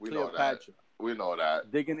 the one Cleopatra. We know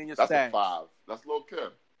that. Digging in your That's stash. a 5. That's Lil'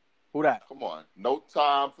 Kim. Who that? Come on. No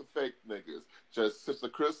time for fake niggas. Just Sister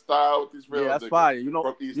Chris style with these real niggas. Yeah, that's fire.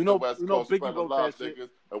 From East to West Coast, Biggie wrote that shit. Niggas.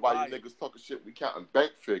 And while you niggas talking shit, we counting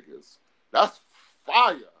bank figures. That's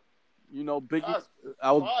fire. You know, Biggie.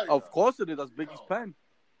 Of course it is. That's Biggie's pen.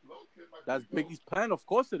 That's Biggie's pen. Of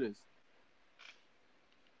course it is.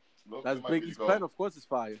 That's Biggie's pen. Of course it's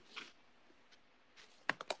fire.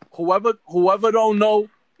 Whoever don't know,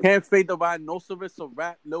 Can't Fade the Rhinoceros or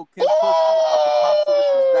rap, Lil' Kim preposterous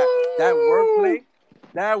is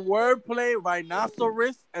that wordplay,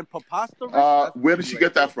 rhinoceros and preposterous. Where did she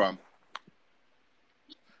get that from?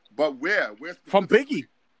 But where? Where's from Biggie?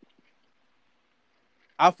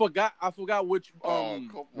 I forgot which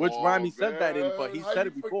rhyme he said that in, but he said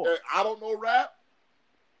it before. I don't know rap.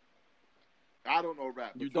 But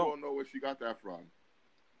you don't know where she got that from.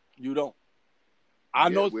 You don't. I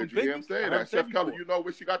know it's from Biggie. You say that, Chef Kelly. You know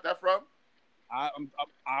where she got that from? I'm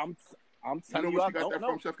you telling know where she got that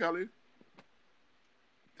from, Chef Kelly?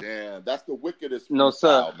 Damn, that's the wickedest. No,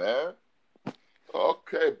 sir, man.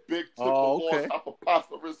 Okay, big tip okay. How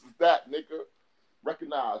preposterous is that, nigga?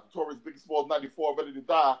 Recognize Notorious Biggie Smalls 94, ready to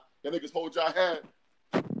die. Y'all niggas hold your hand.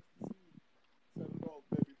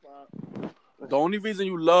 The only reason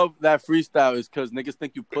you love that freestyle is because niggas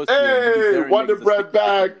think you pussy. Hey, Wonder Bread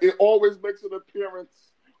Bag. It always makes an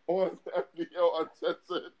appearance on FBO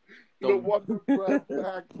Uncensored. The Wonder Bread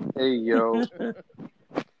Bag. Hey, yo. All right,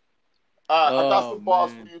 I got some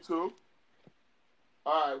bars for you, too.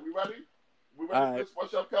 All right, we ready? We ready for this one,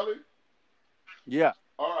 Chef Kelly? Yeah.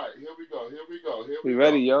 All right, here we go. We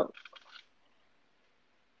ready, yo.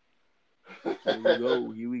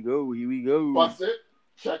 Here we go. Bust it.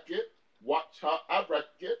 Check it. Watch how I wreck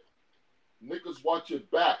it. Niggas watch your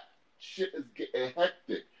back. Shit is getting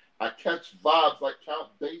hectic. I catch vibes like Count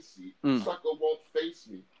Basie. Sucker won't face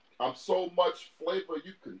me. I'm so much flavor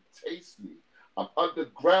you can taste me. I'm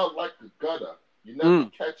underground like a gutter. You never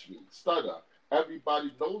catch me. Stutter.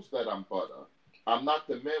 Everybody knows that I'm butter. I'm not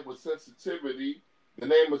the man with sensitivity. The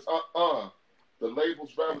name is The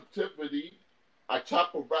label's relativity. I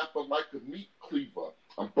chop a rapper like a meat cleaver.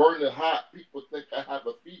 I'm burning hot. People think I have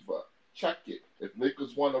a fever. Check it. If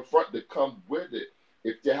niggas want to front, they come with it.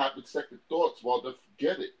 If they have second thoughts, well, then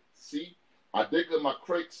forget it. See, I dig in my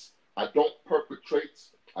crates. I don't perpetrate.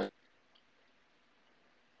 I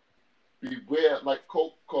beware like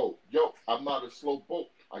Coco. Yo, I'm not a slow boat.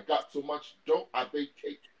 I got so much dope, I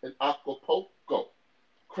vacate in Acapulco.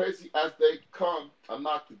 Crazy as they come, I'm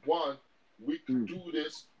not the one. We can do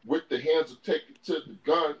this with the hands of taking to the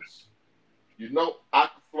guns. You know, I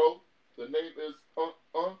can flow. The name is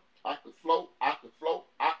I can flow. I can flow.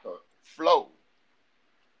 I can flow.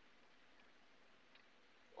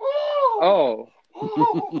 Oh.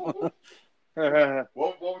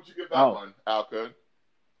 What would you give that one, Alcon?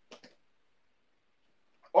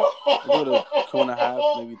 I go to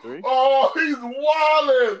 2.5, maybe 3. Oh, he's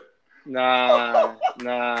wildin'. Nah.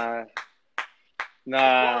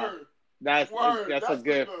 Word. That's a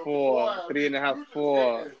good 4. 3.5,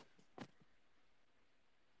 4.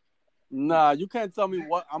 Nah, you can't tell me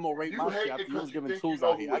what I'm gonna rate my shit after you was giving 2s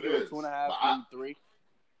out here. I give it 2.5, maybe 3.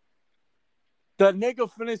 The nigga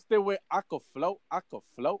finished it with I could float.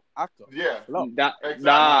 Float. Yeah. Exactly.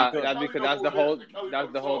 Nah, that's because that's the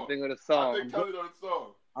whole thing of the song.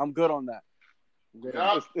 I'm good on that.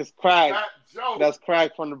 It's crack. Joe. That's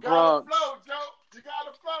crack from the Bronx. Flow, Joe. You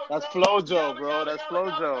gotta flow, That's Joe. Flojo, bro. That's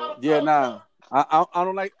Flojo. Yeah, nah. I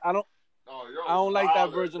don't like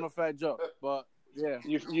that version of Fat Joe. But yeah.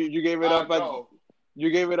 You gave it up at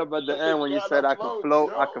the end when you said I can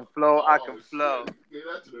float, I can flow, I can flow. Get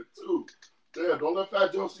that to the 2. Damn, don't let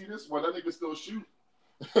Fat Joe see this one. That nigga still shoot.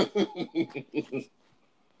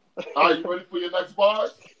 All right, you ready for your next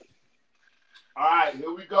bars? All right,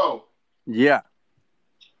 here we go. Yeah.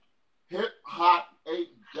 Hip hop ain't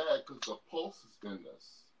dead because the pulse is in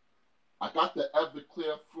this. I got the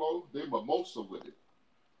Everclear flow, they mimosa with it.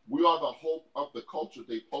 We are the hope of the culture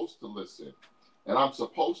they supposed to listen. And I'm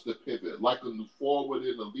supposed to pivot. Like a new forward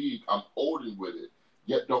in the league, I'm Odin with it.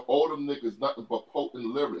 Yet the Odin niggas nothing but potent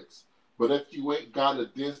lyrics. But if you ain't got a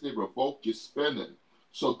dance, they revoke your spinning.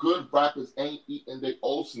 So good rappers ain't eating they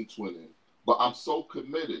Olsen twinning. But I'm so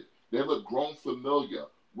committed. They look grown familiar.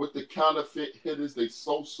 With the counterfeit hitters, they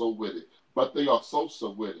so with it. But they are so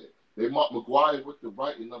with it. They Mark McGuire with the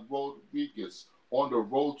right in the road to Vegas. On the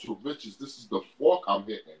road to riches, this is the fork I'm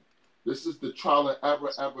hitting. This is the trial and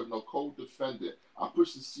ever, no co-defendant. I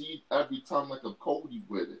push the seed every time like I'm Cody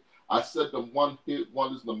with it. I said the one hit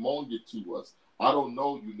one is pneumonia to us. I don't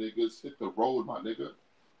know you niggas. Hit the road, my nigga.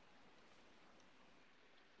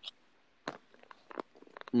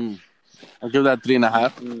 I'll give that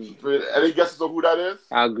 3.5. Any guesses on who that is?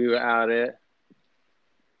 I agree with Al there.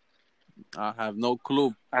 I have no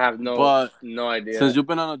clue. I have no idea. Since you've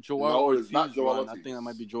been on a Joel Ortiz run, Ortiz. I think that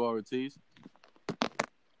might be Joel Ortiz.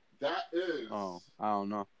 That is. Oh, I don't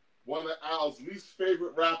know. One of Al's least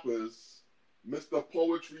favorite rappers, Mr.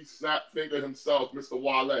 Poetry Snap Finger himself, Mr.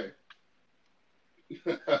 Wale.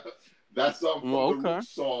 That's from the Root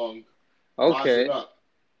song. Okay. Up.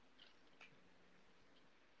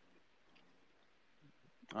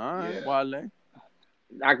 All right, Yeah. Wale.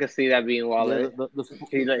 I can see that being Wale.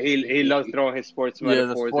 Yeah, he loves throwing his sports metaphors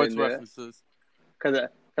the sports in there. references. Because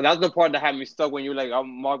that's the part that had me stuck when you're like, I'm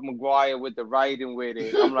Mark McGuire with the writing with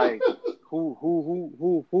it. I'm like,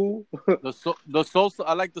 who? The Sosa,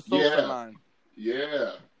 I like the Sosa line.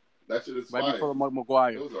 Yeah. That shit is fire. Right before the Mark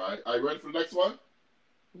McGuire. It was all right. Are you ready for the next one?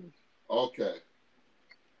 Okay.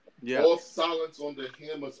 Yeah. All silence on the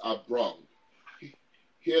hammers I brung.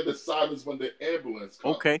 Hear the silence when the ambulance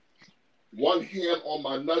comes. Okay. One hand on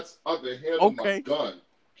my nuts, other hand on my gun.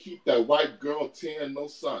 Keep that white girl tan, no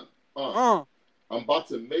sun. I'm about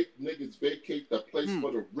to make niggas vacate the place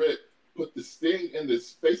for the rip. Put the sting in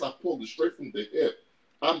his face. I pulled it straight from the hip.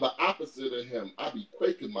 I'm the opposite of him. I be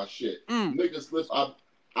quaking my shit. Niggas live.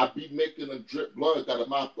 I be making them drip blood. Gotta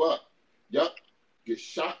mop up. Yup. Get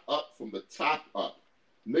shot up from the top up.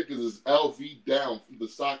 Niggas is LV down from the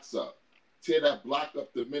socks up. Tear that block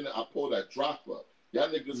up the minute I pull that drop up. Y'all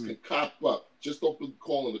niggas can cop up. Just don't be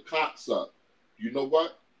calling the cops up. You know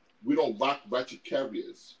what? We don't rock ratchet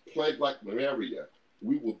carriers. Plague like malaria.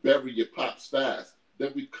 We will bury your pops fast.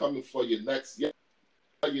 Then we coming for your next. Yeah,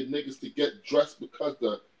 your niggas to get dressed because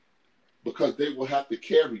they will have to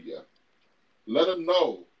carry you. Let them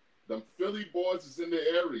know. Them Philly boys is in the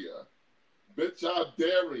area. Bitch, I'm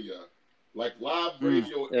daring ya. Like live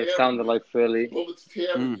radio. It sounded like Philly. Bullets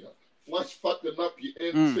tearing ya. Flesh fucking up your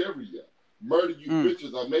interior. Murder you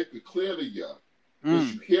bitches, I make it clear to ya.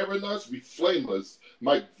 Is you hearing us? We flamers.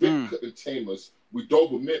 Mike Vick couldn't tame us. We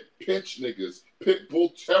Doberman pinch niggas. Pit bull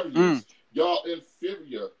terriers. Y'all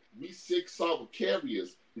inferior. We 6 sour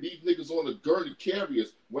carriers. Leave niggas on the gurney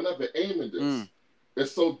carriers whenever aiming this.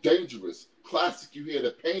 It's so dangerous. Classic, you hear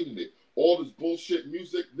the pain in it. All this bullshit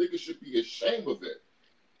music, niggas should be ashamed of it.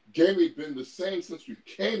 Game ain't been the same since we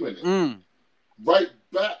came in it. Right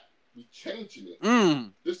back. We changing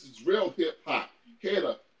it. This is real hip hop. Hear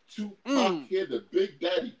the Tupac, hear the Big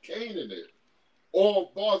Daddy Kane in it.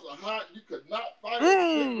 All bars are hot. You could not find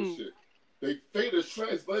the shit. They fade as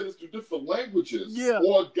translators to different languages.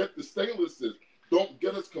 Or get the stainlesses. Don't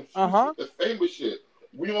get us confused with the famous shit.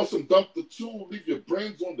 We on some dump the tool, leave your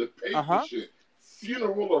brains on the paper shit.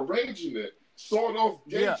 Funeral arranging it. Sort off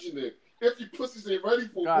gauging it. If you pussies ain't ready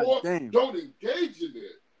for war, don't engage in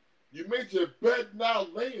it. You made your bed, now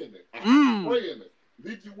lay in it. I'm spraying it.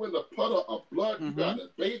 Leave you in the puddle of blood, you gotta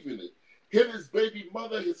bathe in it. Hit his baby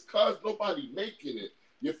mother, his cuz, nobody making it.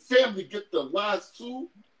 Your family get the last two.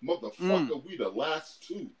 Motherfucker, we the last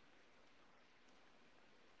two.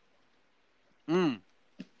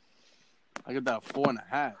 I get that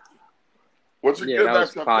 4.5. What you get that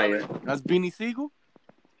was fire. That's Beanie Siegel?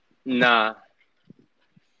 Nah.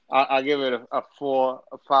 I'll give it a 4,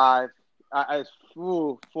 a 5. It's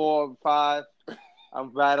 4, 5.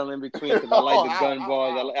 I'm battling between because I like the gun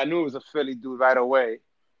bars. I knew it was a Philly dude right away.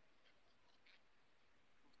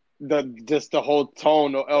 Just the whole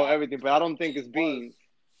tone or everything, but I don't think it's Beans.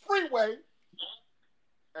 Freeway.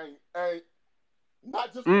 And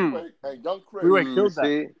not just Freeway. And Young Chris. Freeway killed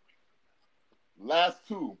that. Last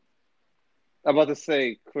two. I'm about to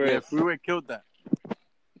say, Chris. Yeah, Freeway killed that.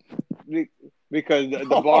 Because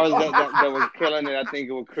the bars that was killing it, I think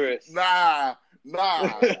it was Chris. Nah.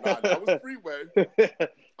 That was Freeway.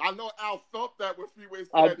 I know Al felt that when Freeway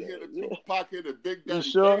said he had the Tupac hit the Big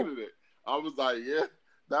Daddy Kane in it. I was like, yeah,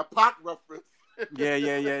 that Pac reference.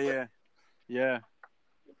 Yeah.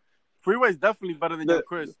 Freeway's definitely better than Young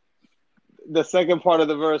Chris. The second part of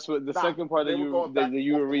the verse, the second part they that were going back and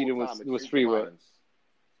you were forth the reading whole time. was It changed Freeway. lines.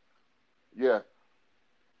 Yeah.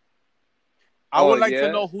 I would like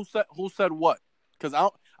to know who said what, because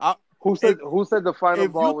who said the final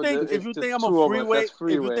bar was if you think I'm a two of us, Freeway, that's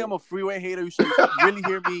Freeway. if you think I'm a Freeway hater, you should really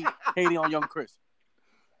hear me hating on Young Chris.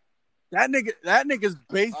 That nigga's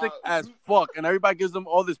basic as fuck, and everybody gives him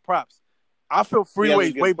all this props. I feel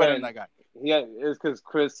Freeway's way better than that guy. Yeah, it's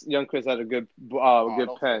because Young Chris had a good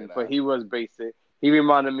pen, but he was basic. He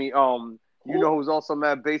reminded me, you know who's also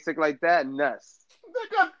mad basic like that? Ness.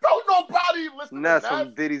 Nigga, don't nobody listen Ness to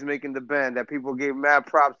from Diddy's Making the Band that people gave mad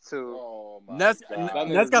props to. Oh my Ness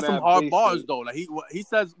got some hard basic. bars though. Like he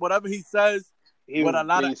says whatever he says with a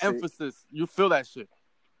lot basic. of emphasis. You feel that shit.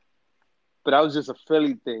 But that was just a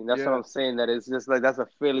Philly thing. That's what I'm saying. That it's just like that's a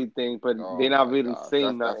Philly thing, but they're not really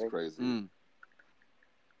saying nothing. That's crazy.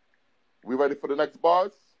 We ready for the next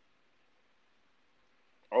bars?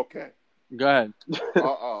 Okay. Go ahead.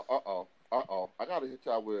 I gotta hit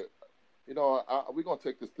y'all with, we're gonna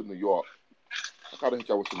take this to New York. I gotta hit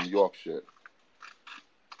y'all with some New York shit.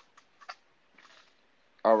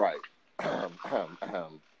 All right.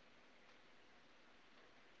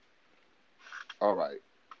 All right.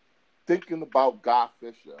 Thinking about Guy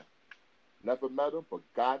Fisher. Never met him, but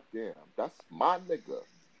goddamn, that's my nigga.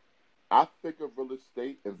 I figure real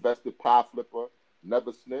estate, invested pie flipper,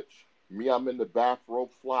 never snitch. Me, I'm in the bathrobe,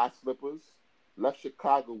 fly slippers. Left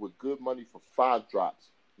Chicago with good money for 5 drops.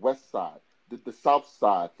 West side, did the south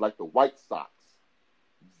side like the White Sox.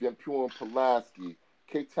 Van Pure and Pulaski,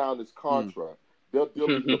 K-Town is Contra. They'll deal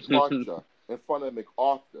with departure in front of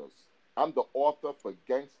MacArthur's. I'm the author for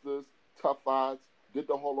Gangsters, Tough Eyes, did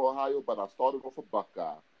the whole Ohio, but I started off a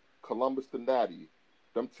Buckeye. Columbus to Natty.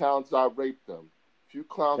 Them towns I raped them. Few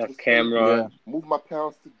clowns that's Cameron. Moved my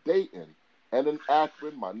parents to Dayton. And in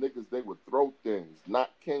Akron, my niggas, they would throw things. Not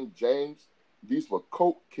King James. These were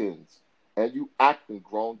Coke Kings. And you acting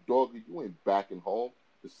grown, doggy, you ain't backing home.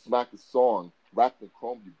 To smack a song, wrapped in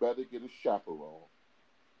chrome, you better get a chaperone.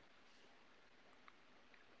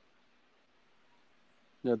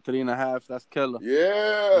 Yeah, 3.5. That's killer.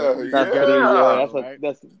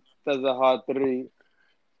 That's a hard 3.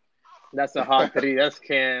 That's a hard 3. That's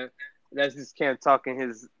Cam. That's just Cam talking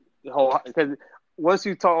his whole. Because once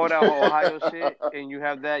you talk all that Ohio shit and you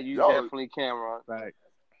have that, you definitely Cameron. Right.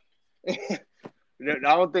 I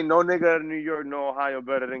don't think no nigga in New York know Ohio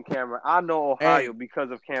better than Cameron. I know Ohio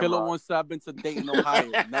because of Cameron. Killer once said I've been to Dayton,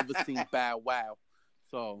 Ohio. Never seen Bow Wow.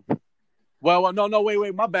 So, well, no,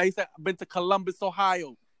 wait, my bad. He said I've been to Columbus,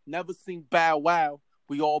 Ohio. Never seen Bow Wow.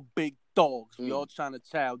 We all big dogs. We all trying to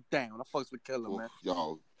chow down. I fucks with Killer, man.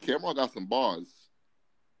 Yo, Cameron got some bars.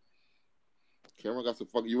 Cameron got some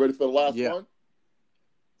fucking. You ready for the last one?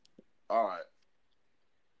 All right.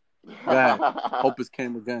 Go ahead. Hope it's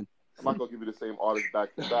Cam again. I'm not gonna give you the same artist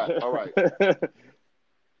back to back. All right.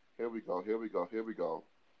 Here we go.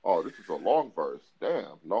 Oh, this is a long verse.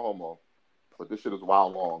 Damn, no homo. But this shit is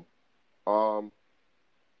wild long. All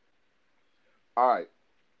right.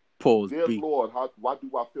 Pause. Dear Lord, why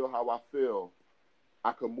do I feel how I feel?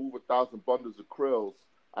 I can move 1,000 bundles of krills.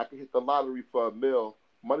 I can hit the lottery for a meal.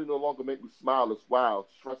 Money no longer make me smile. It's wild.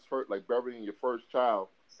 Stress hurt like burying your first child.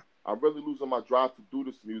 I'm really losing my drive to do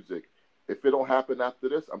this music. If it don't happen after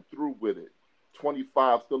this, I'm through with it.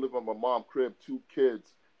 25, still living in my mom's crib, 2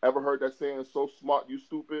 kids. Ever heard that saying, so smart, you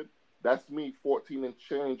stupid? That's me, 14 and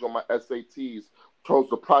change on my SATs. Chose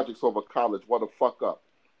the projects over college. What a fuck up.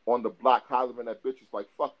 On the block, hollering at bitches like,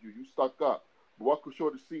 fuck you, you stuck up. But what could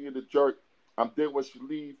sure to see in the jerk? I'm there when she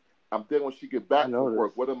leave. I'm there when she get back from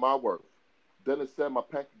work. What am I worth? Dennis said my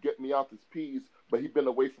pen could get me out his peas, but he been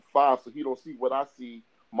away for 5, so he don't see what I see.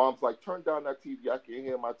 Mom's like, turn down that TV. I can't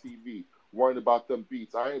hear my TV. Worrying about them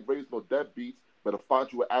beats. I ain't raised no dead beats. Better find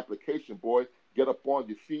you an application, boy. Get up on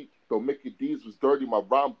your feet. Though Mickey D's was dirty, my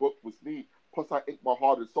rhyme book was neat. Plus, I inked my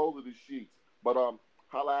heart and soul of the sheets. But,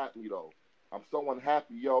 holla at me, though. I'm so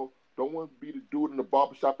unhappy, yo. Don't want to be the dude in the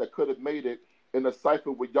barbershop that could have made it in a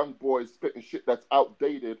cypher with young boys spitting shit that's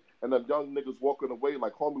outdated and them young niggas walking away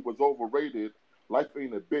like homie was overrated. Life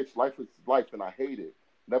ain't a bitch. Life is life, and I hate it.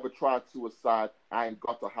 Never tried suicide. I ain't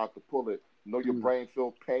got to how to pull it. Know your brain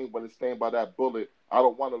feel pain when it's stained by that bullet. I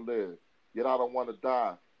don't want to live, yet I don't want to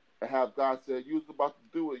die. And have God said, you was about to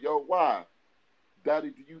do it. Yo, why?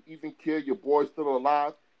 Daddy, do you even care your boy's still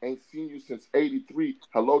alive? Ain't seen you since 83.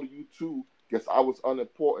 Hello to you, too. Guess I was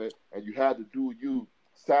unimportant, and you had to do you.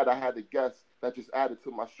 Sad I had to guess. That just added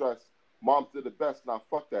to my stress. Moms did the best. Now,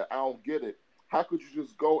 fuck that. I don't get it. How could you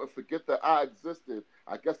just go and forget that I existed?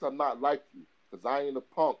 I guess I'm not like you, because I ain't a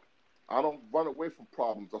punk. I don't run away from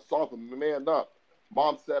problems. I solve them, man up.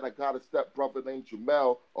 Mom said I got a stepbrother named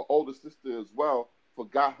Jamel, an older sister as well.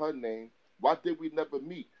 Forgot her name. Why did we never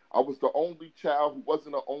meet? I was the only child who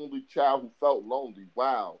wasn't the only child who felt lonely.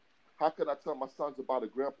 Wow. How can I tell my sons about a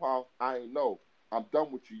grandpa I ain't know? I'm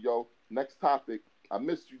done with you, yo. Next topic. I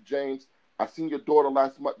missed you, James. I seen your daughter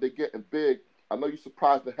last month. They getting big. I know you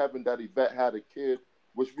surprised in heaven that Yvette had a kid.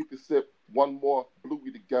 Wish we could sip one more Bluey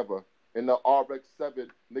together. In the RX-7,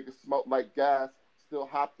 niggas smelt like gas. Still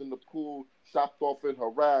hopped in the pool, shopped off and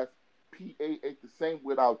harassed. PA ain't the same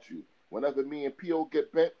without you. Whenever me and PO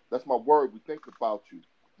get bent, that's my word, we think about you.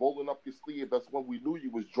 Rolling up your sleeve, that's when we knew you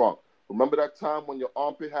was drunk. Remember that time when your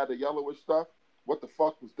armpit had the yellowish stuff? What the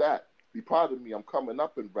fuck was that? Be proud of me, I'm coming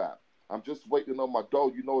up in rap. I'm just waiting on my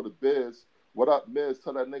dough, you know the biz. What up, Miz?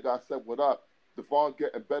 Tell that nigga I said what up. Devon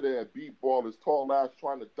getting better at b-ball, his tall ass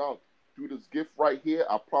trying to dunk. Through this gift right here,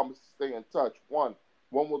 I promise to stay in touch. When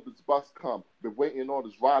will this bus come? Been waiting on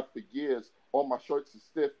this ride for years. All my shirts are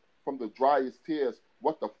stiff from the driest tears.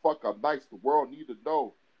 What the fuck, I'm nice, the world need to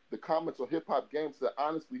know. The comments on Hip Hop Game said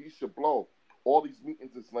honestly he should blow. All these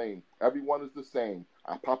meetings is lame. Everyone is the same.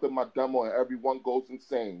 I pop in my demo and everyone goes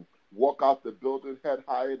insane. Walk out the building head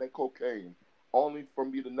higher than cocaine. Only for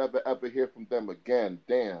me to never ever hear from them again.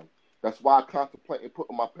 Damn. That's why I contemplate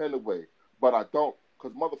putting my pen away. But I don't,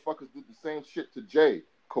 because motherfuckers did the same shit to Jay.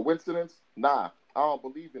 Coincidence? Nah, I don't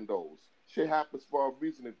believe in those. Shit happens for a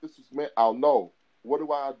reason. If this was meant, I'll know. What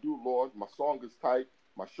do I do, Lord? My song is tight.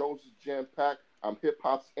 My shows is jam-packed. I'm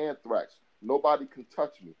hip-hop's anthrax. Nobody can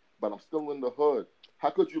touch me, but I'm still in the hood. How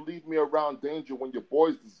could you leave me around danger when your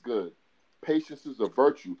boys is good? Patience is a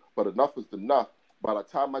virtue, but enough is enough. By the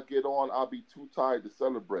time I get on, I'll be too tired to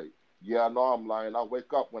celebrate. Yeah, I know I'm lying. I'll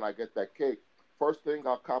wake up when I get that cake. First thing,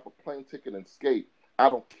 I'll cop a plane ticket and skate. I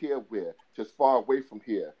don't care where, just far away from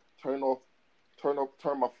here. Turn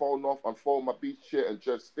my phone off, unfold my beach chair, and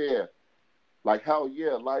just stare. Like, hell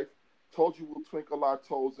yeah, life. Told you we'll twinkle our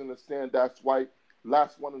toes in the sand that's white.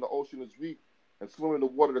 Last one in the ocean is weak. And swim in the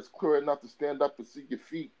water that's clear enough to stand up and see your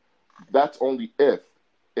feet. That's only if.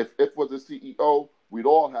 If was a CEO, we'd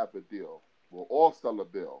all have a deal. We'll all sell a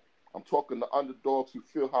bill. I'm talking to underdogs who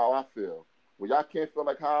feel how I feel. Well, y'all can't feel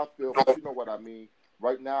like how I feel, but you know what I mean.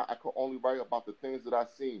 Right now, I can only write about the things that I've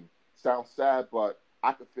seen. Sounds sad, but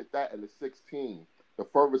I could fit that in the 16. The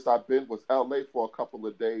furthest I've been was L.A. for a couple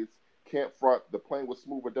of days. Can't front. The plane was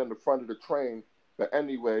smoother than the front of the train. But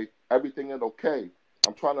anyway, everything is okay.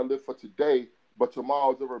 I'm trying to live for today, but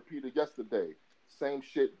tomorrow's a repeat of yesterday. Same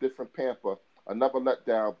shit, different pamper. Another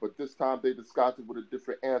letdown, but this time they disguised it with a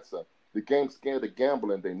different answer. The game's scared of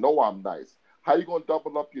gambling. They know I'm nice. How you going to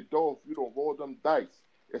double up your dough if you don't roll them dice?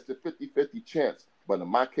 It's a 50-50 chance, but in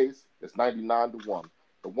my case, it's 99-1.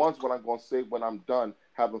 The ones what I'm going to say when I'm done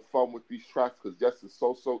having fun with these tracks, because yes, it's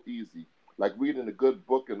so easy. Like reading a good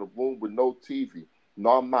book in a room with no TV.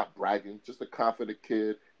 No, I'm not bragging. Just a confident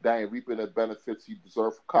kid that ain't reaping the benefits he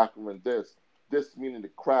deserves for conquering this. This meaning the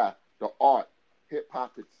craft, the art,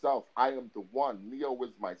 hip-hop itself. I am the one. Neo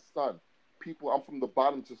is my son. People, I'm from the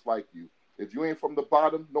bottom just like you. If you ain't from the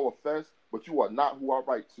bottom, no offense, but you are not who I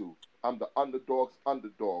write to. I'm the underdogs. I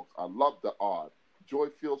love the odd. Joy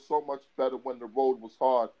feels so much better when the road was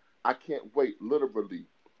hard. I can't wait, literally.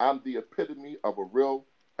 I'm the epitome of a real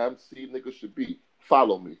MC nigga should be.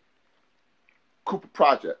 Follow me. Cooper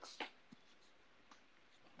Projects.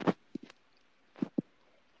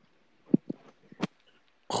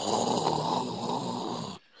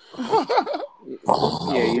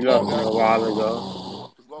 Yeah, you lost me a while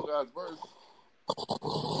ago. As long as verse.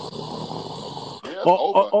 Yeah, it's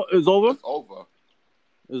over. It's over? It's over.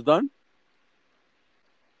 It's done?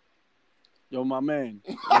 Yo, my man,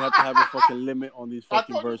 you have to have a fucking limit on these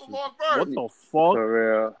fucking verses. What the fuck?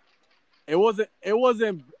 For real.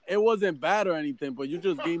 It wasn't bad or anything, but you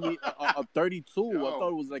just gave me a 32. Yo. I thought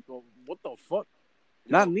it was like what the fuck?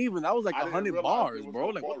 Yo, not even. That was like 100 bars, bro.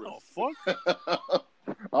 Like what the fuck?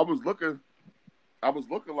 I was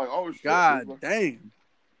looking like, oh shit. God damn.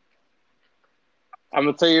 I'm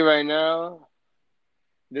gonna tell you right now.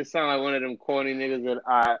 This sound like one of them corny niggas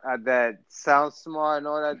that sound smart and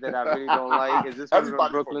all that I really don't like. Is this one of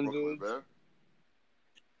them Brooklyn dudes? Man.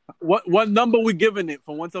 What number we giving it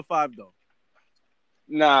from 1 to 5 though?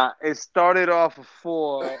 Nah, it started off a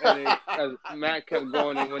 4, and as Matt kept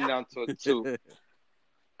going, it went down to a 2.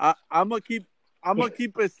 I'm gonna keep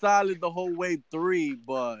it solid the whole way 3,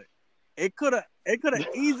 but it could have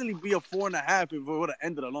easily be a 4.5 if it would have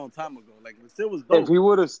ended a long time ago. Like the shit was dope. If he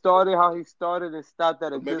would have started how he started and stopped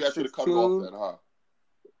at a Maybe good I should have 16, cut it off then, huh?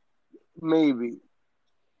 maybe.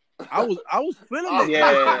 I was feeling it.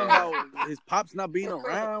 Yeah. He was talking about his pops not being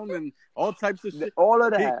around and all types of shit. All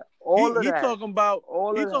of that. He talking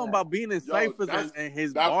about being in ciphers and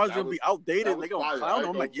his bars gonna be outdated. They gonna clown him.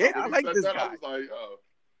 I'm like, yeah, I like this guy.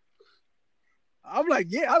 I'm like,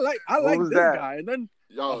 yeah, I like this guy. And then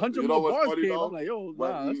 100 more bars came. I'm like, yo,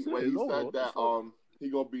 when he said that he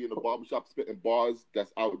gonna be in the barbershop spitting bars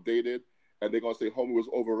that's outdated, and they're gonna say homie was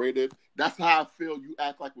overrated. That's how I feel you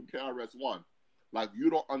act like when KRS One. Like you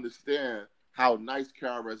don't understand how nice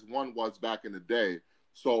KRS One was back in the day.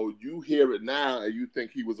 So you hear it now and you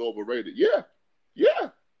think he was overrated. Yeah.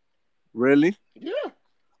 Really? Yeah.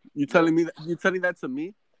 You telling that to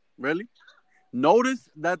me? Really? Notice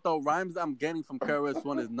that the rhymes I'm getting from KRS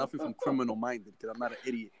One is nothing from Criminal Minded because I'm not an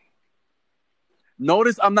idiot.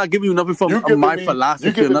 Notice I'm not giving you nothing from my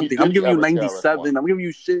philosophy or nothing. I'm giving you 97. I'm giving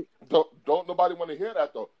you shit. Don't nobody want to hear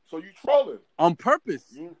that though. So you trolling on purpose.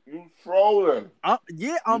 You trolling.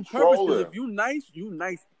 Yeah, on purpose. Because if you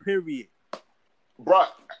nice. Period. Bro,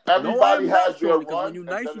 everybody has their run. When you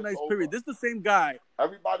nice, period. This is the same guy.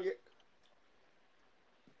 Everybody.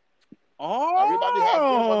 Oh, everybody has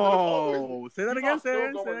their run. Say that again. Say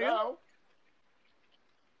that again.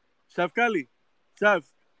 Chef Kelly, Chef.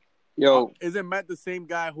 Yo, isn't Matt the same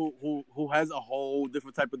guy who has a whole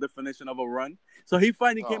different type of definition of a run? So he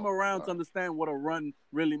finally came around to understand what a run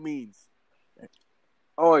really means.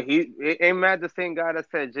 Oh, he ain't Matt the same guy that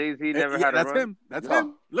said Jay-Z never had a run? That's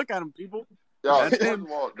him. Look at him, people. Yo, that's him.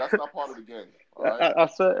 That's not part of the game. All right? I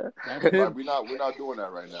swear. Like, we're not doing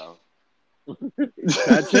that right now.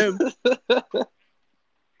 That's him.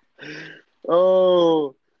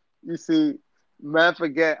 Oh, you see. Man,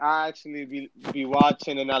 forget I actually be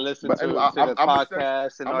watching and I listen to the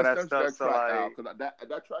podcast and all that stuff. So like, that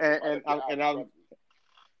track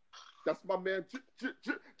that's my man,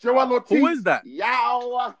 Joel Ortiz. Who is that?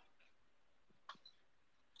 Yow.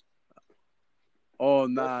 Oh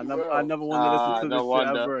nah, I never want to listen to this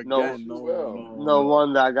shit ever again. No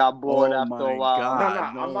wonder I got bored after a while.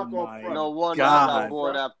 God, I'm not going front. No wonder I got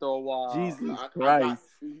bored after a while. Jesus Christ.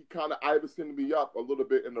 He kind of Iverson me up a little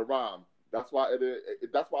bit in the rhyme. That's why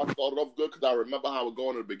that's why I started off good because I remember how it was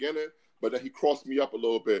going in the beginning, but then he crossed me up a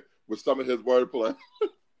little bit with some of his wordplay.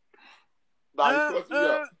 I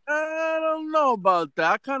don't know about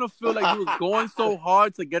that. I kind of feel like he was going so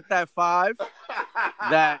hard to get that 5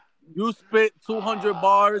 that you spit 200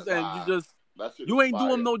 bars and you ain't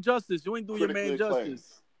doing no justice. You ain't doing your man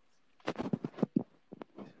justice.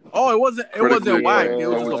 Oh, it wasn't whack. It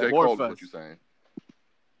was just a bore fest. What you saying?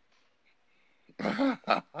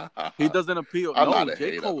 He doesn't appeal. No,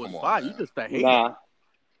 J. Cole was fire. You just a hater. Nah.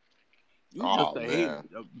 You just a hater.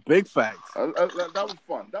 Big facts. That was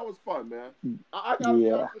fun. That was fun, man. I got to be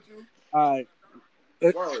honest with you. All right.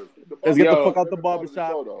 Let's get the fuck out the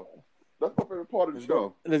barbershop. That's my favorite part of the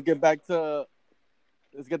show. Let's get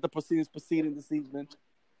the proceedings this evening.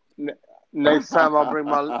 Next time I'll bring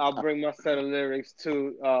my set of lyrics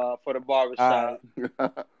too for the barbershop. Now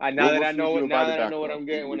that I know what I'm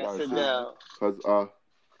getting when I sit down. Because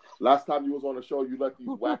last time you was on the show, you let these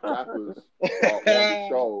whack rappers on the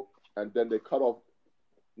show, and then they cut off.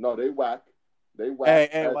 No, they whack. Hey,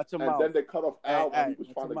 watch your mouth. And then they cut off Al when he was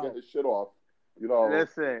trying to get his shit off. You know.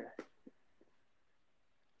 Listen.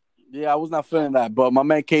 Yeah, I was not feeling that, but my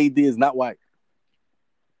man KD is not whack.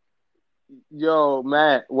 Yo,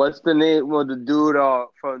 Matt, what's the name of the dude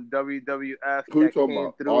from WWF that came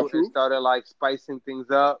through and started like spicing things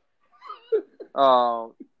up?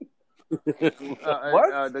 What?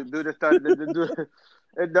 The dude that started the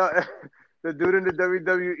dude in the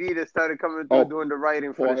WWE that started coming through doing the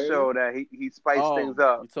writing for the show that he spiced things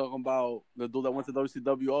up. You talking about the dude that went to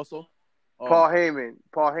WCW also? Paul Heyman.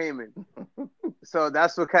 So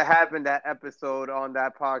that's what happened that episode on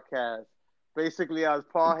that podcast. Basically, I was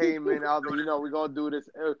Paul Heyman. I was like, we're going to do this.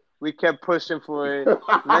 We kept pushing for it.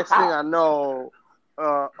 Next thing I know,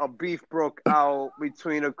 a beef broke out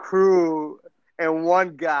between a crew and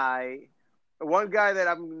one guy that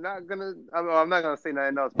I'm not going to say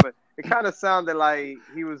nothing else, but it kind of sounded like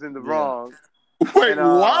he was in the wrong. Wait,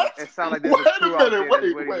 what? It sounded like there's a crew out there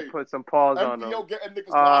that's ready to put some pause on him. Getting niggas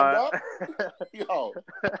lined up? Yo.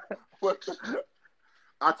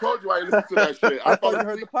 I told you I listened to that shit. I thought you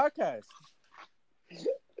heard the podcast.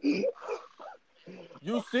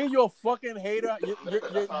 You see, you're a fucking hater.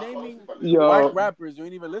 You're naming white rappers. You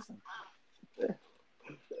ain't even listen.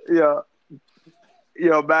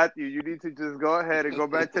 Yo, Matthew, you need to just go ahead and go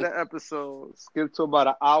back to the episode. Skip to about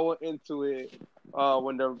an hour into it.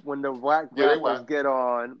 When the whack rappers get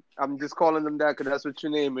on, I'm just calling them that because that's what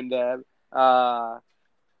you're naming them. So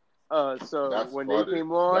that's when funny. They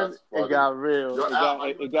came on, it got real.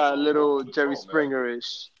 It got a little Jerry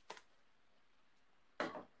Springer-ish.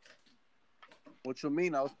 What you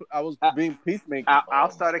mean? I was I, being peacemaking. I'll Oh my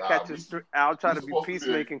start to God, catch a I'll try we to be supposed to be.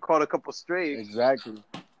 peacemaking, caught a couple strays, Exactly.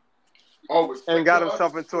 Oh, it's and stricter. This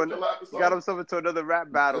is stricter got episode. himself into another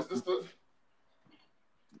rap battle. Is this the?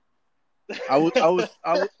 I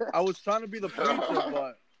was trying to be the preacher,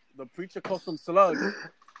 but the preacher caught some slugs.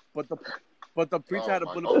 But the preacher Oh had a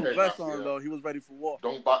my. bulletproof Okay, vest on Nasir. though. He was ready for war.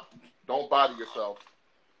 Don't body yourself.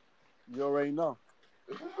 You already know.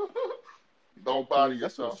 Don't body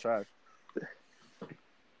That shit was yourself. trash.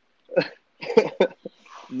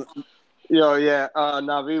 Yo, yeah,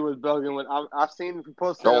 Navi was bugging when I've seen him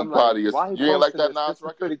posted. Don't I'm body like, yourself. why he You ain't like posted that this? Nas This is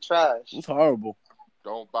record? pretty trash. It's horrible.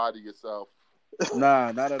 Don't body yourself.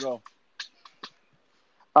 Nah, not at all.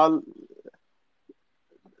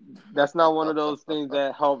 That's not one of those things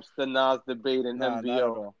that helps the Nas debate in Nah, not at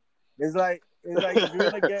MVO. all. It's like if you're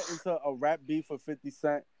gonna get into a rap beef for 50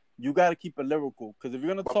 Cent, you gotta keep it lyrical. Because if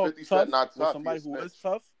you're gonna But talk 50 tough Cent not with tough. somebody He a who is snitch.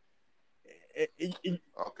 tough,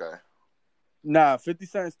 Okay. nah, 50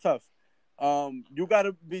 Cent is tough. You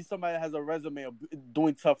gotta be somebody that has a resume of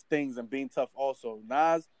doing tough things and being tough also.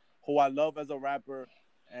 Nas, who I love as a rapper,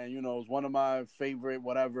 and is one of my favorite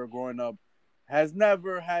whatever growing up, has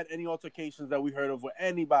never had any altercations that we heard of with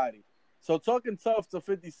anybody. So talking tough to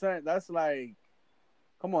 50 Cent, that's like,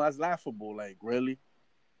 come on, that's laughable. Like, really?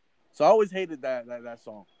 So I always hated that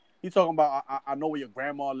song. He talking about I know where your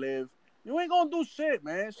grandma live. You ain't gonna do shit,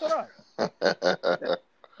 man. Shut up.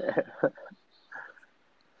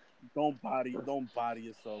 Don't body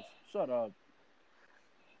yourself. Shut up.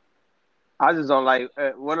 I just don't like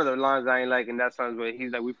one of the lines I ain't like in that song is where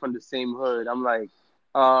he's like, "We from the same hood." I'm like,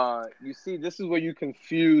 you see, this is where you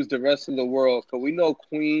confuse the rest of the world because we know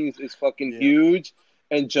Queens is fucking huge,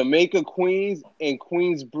 and Jamaica, Queens, and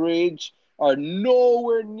Queensbridge are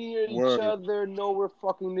nowhere near each other. Nowhere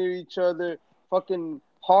fucking near each other. Fucking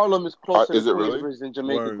Harlem is closer Is to it really? Queensbridge than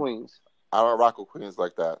Jamaica, Queens. I don't rock with Queens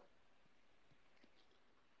like that.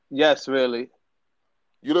 Yes, really.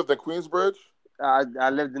 You lived in Queensbridge? I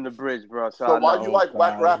lived in the bridge, bro. So why know. you like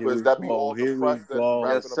whack rappers that be go. all depressed and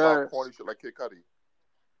Yes, rapping sir. about corny shit like Kid Cudi?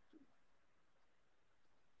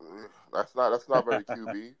 That's not very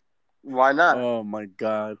QB. Why not? Oh my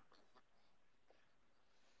God.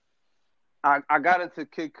 I got into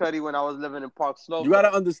Kid Cudi when I was living in Park Slope. You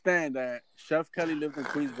gotta understand that Chef Kelly lived in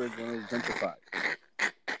Queensbridge when it was gentrified.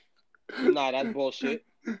 Nah, that's bullshit.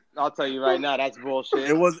 I'll tell you right now, that's bullshit.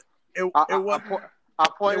 It was. I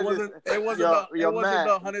pointed wasn't the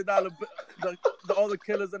 $100 all the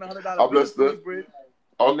killers in $100 I'm listening.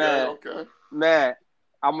 Okay. Man,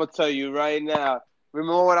 I'm gonna tell you right now.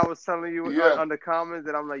 Remember what I was telling you on the comments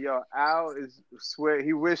that I'm like, yo, Al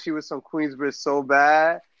he wish he was from Queensbridge so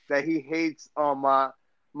bad that he hates on my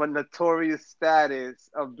notorious status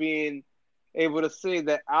of being able to say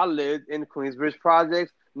that I lived in Queensbridge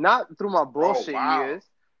projects, not through my bullshit years.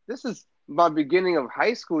 This is my beginning of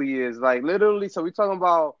high school years, like literally. So we're talking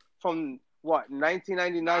about from what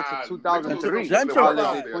 1999 to 2003.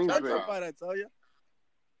 Gentrified, I tell you.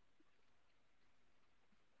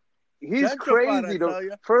 He's crazy.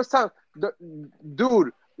 The first time,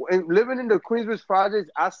 dude, living in the Queensbridge projects,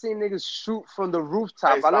 I seen niggas shoot from the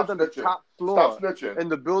rooftop. Hey, I lived on the top floor in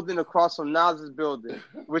the building across from Nas's building,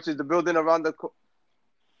 which is the building around the.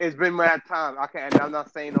 It's been mad time. I'm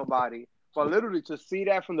not saying nobody. But literally, to see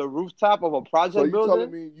that from the rooftop of a project building. So you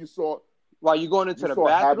telling me you saw? While you going into the bathroom?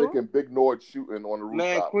 Havoc and Big Nord shooting on the rooftop.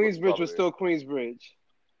 Man, Queensbridge was still Queensbridge.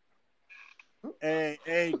 Hey,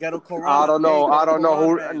 Ghetto Quran. I don't know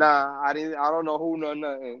who. Man. Nah, I don't know who nor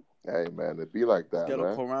nothing. Hey man, it be like that, Ghetto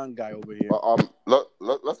man. Quran guy over here.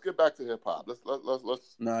 Let's get back to hip hop.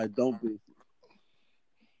 Let's. Nah, don't be.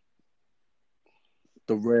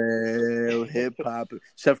 The real hip hop.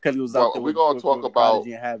 Chef Kelly was out there. We're gonna talk about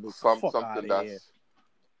something that's here.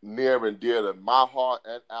 near and dear to my heart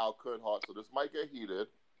and Al Kuhn's heart. So this might get heated.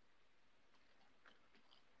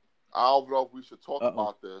 I don't know if we should talk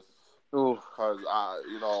about this because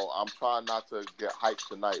I'm trying not to get hyped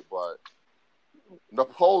tonight. But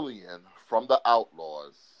Napoleon from the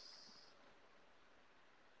Outlaws.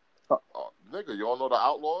 Nigga, you don't know the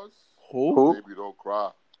Outlaws? Who? Baby, don't cry.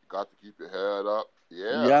 You got to keep your head up.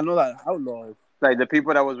 Yeah. Yeah, I know that Outlaws. Like the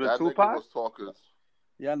people that was with Tupac? Nigga was talking.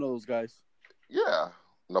 Yeah, I know those guys. Yeah.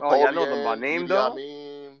 Napoleon, I know them by name, though?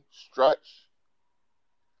 Stretch.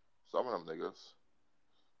 Some of them niggas.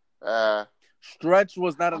 Stretch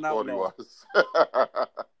was not an outlaw. He was.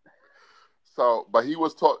 So, but he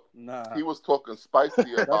was He was talking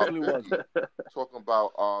spicy about Biggie. Talking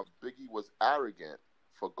about Biggie was arrogant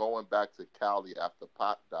for going back to Cali after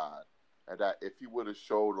Pac died, and that if he would have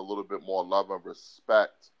showed a little bit more love and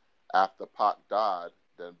respect after Pac died,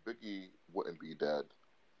 then Biggie wouldn't be dead.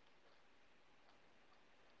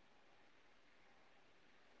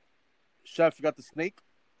 Chef, you got the snake?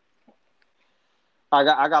 I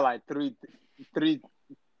got like three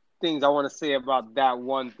things I want to say about that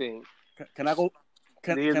one thing. Can I go?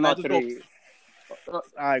 Here's Can my I just three. go? All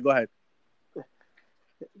right, go ahead.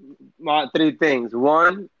 My three things.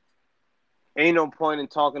 One, ain't no point in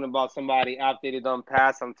talking about somebody after they done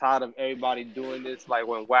pass. I'm tired of everybody doing this. Like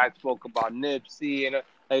when Wax spoke about Nipsey and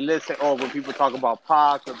like, listen, or when people talk about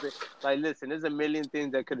Pac, like, listen, there's a million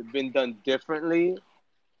things that could have been done differently.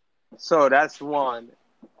 So that's one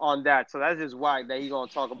on that. So that's just whack that he gonna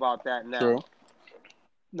talk about that now. True.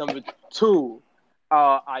 Number two,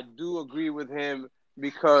 I do agree with him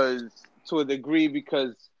because to a degree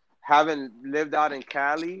because having lived out in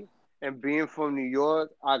Cali and being from New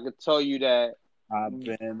York, I could tell you that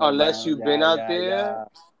unless you've been out there,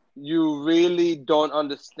 you really don't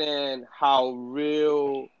understand how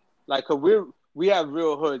real. Like, we have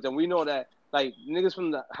real hoods, and we know that like niggas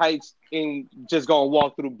from the Heights ain't just gonna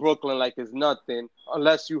walk through Brooklyn like it's nothing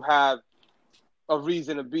unless you have a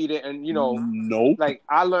reason to be there. And nope. Like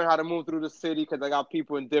I learned how to move through the city because I got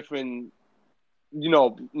people in different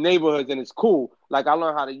neighborhoods, and it's cool. Like I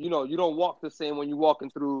learned how to, you don't walk the same when you walking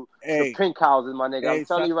through the pink houses, my nigga. I'm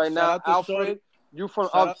telling you right now, Alfred, you from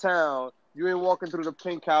uptown. You ain't walking through the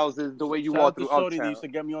pink houses the way you walk through Shorty uptown. that used to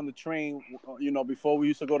get me on the train, before we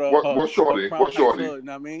used to go to what Shorty? What Shorty? You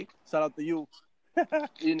know what I mean? Shout out to you.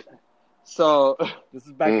 So this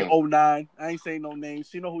is back in 2009. I ain't saying no names.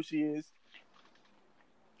 She know who she is.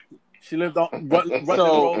 She lived on Rutland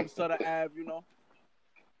Road, Sutter Ave,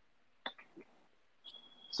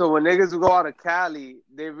 So when niggas go out of Cali,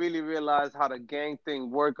 they really realize how the gang thing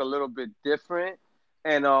work a little bit different.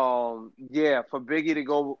 And for Biggie to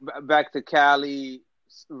go back to Cali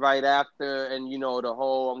right after, and the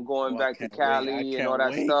whole I'm going back to Cali and all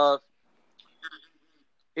that stuff.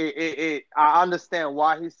 I understand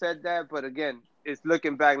why he said that, but again, it's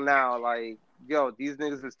looking back now like, yo, these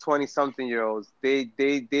niggas is 20-something-year-olds. They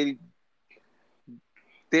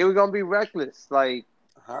were gonna be reckless. Like,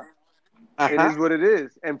 it is what it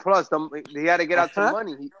is. And plus, he had to get out some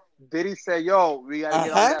money. Diddy said, yo, we got to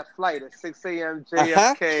get on that flight at 6 a.m.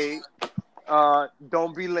 JFK.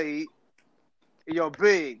 Don't be late. You're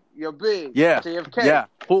big. Yeah. JFK. Yeah.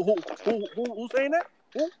 Who's saying that?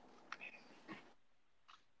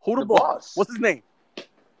 Who the boss? What's his name?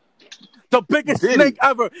 The biggest snake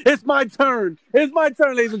ever. It's my turn,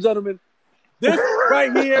 ladies and gentlemen. This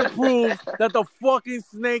right here proves that the fucking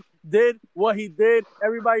snake did what he did.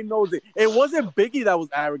 Everybody knows it. It wasn't Biggie that was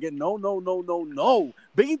arrogant. No.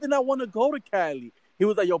 Biggie did not want to go to Cali. He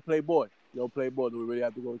was like, yo, Playboy, do we really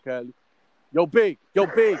have to go to Cali? Yo, big,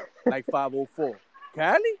 like 504.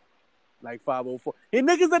 Cali? Like 504. And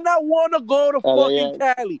niggas did not want to go to fucking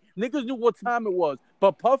Cali. Niggas knew what time it was.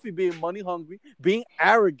 But Puffy being money hungry, being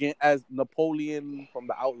arrogant as Napoleon from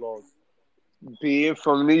the Outlaws. Being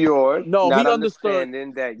from New York, he understood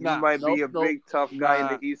understanding that you might be a big tough guy in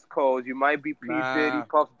the East Coast. You might be P. Diddy,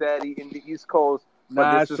 Puff Daddy in the East Coast,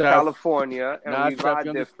 but this is California, and we ride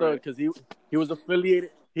he different. Because he was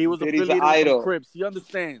affiliated. He was Diddy's affiliated with Crips. He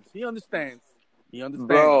understands.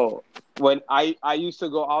 Bro, when I used to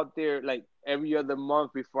go out there like every other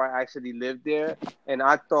month before I actually lived there, and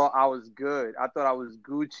I thought I was good. I thought I was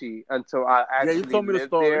Gucci until I actually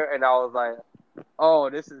lived there, and I was like, oh,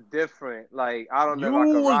 this is different. Like, I don't know if I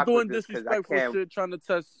can rock with this because I can't. You was doing disrespectful shit trying to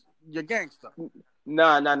test your gangster.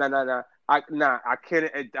 Nah. I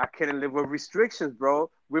couldn't live with restrictions, bro.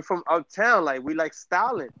 We're from uptown. Like, we like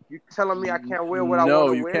styling. You telling me I can't wear what I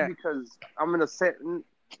want to wear because I'm in a set?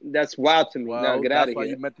 That's wild to me. Well, now get out of here. That's why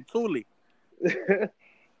you met the Thule.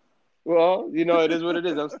 Well, it is what it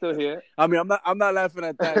is. I'm still here. I mean, I'm not laughing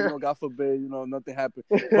at that. God forbid, nothing happened.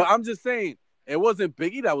 But I'm just saying. It wasn't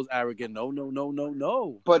Biggie that was arrogant.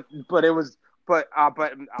 No. But it was. But I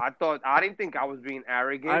didn't think I was being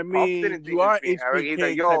arrogant. I mean, you are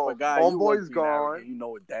HBK type of guy. Homeboy's gone. Arrogant. You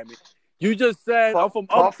know it, damn it. You just said I'm from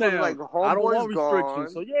uptown. Like, I don't want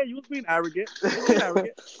restrictions. So yeah, you was being arrogant.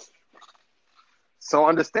 So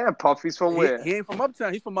understand, Puffy's from where? He ain't from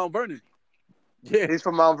uptown. He's from Mount Vernon. Yeah, he's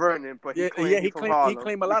from Mount Vernon, but he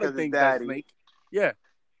claimed a lot of things. That snake. Yeah,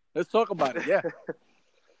 let's talk about it. Yeah.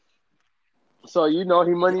 So he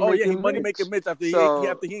money making. Oh yeah, he money making Mitch after he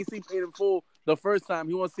ain't seen Paid in Full the first time.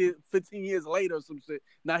 He want to see it 15 years later or some shit.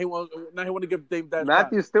 Now he want to give Dave that.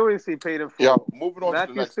 Matthew still didn't see Paid in Full. Yeah, moving on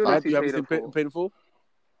to the next. Matthew, you haven't seen Paid in Full?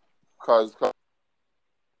 Cause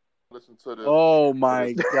listen to this. Oh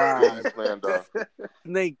my god,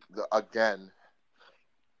 Snake again.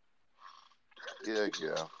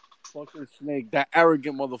 Yeah. Fucking Snake, that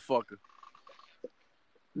arrogant motherfucker.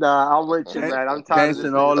 Nah, I'm with you, man. I'm tired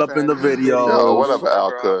dancing all up in the video. Yo, whatever,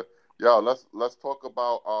 Alka. Yo, let's talk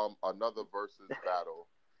about another versus battle.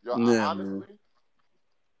 Yo, Yeah, man. honestly,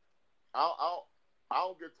 I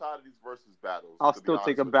don't get tired of these versus battles. I'll To be still honest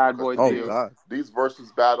take a with you, bad 'cause boy to Oh me, deal. God. these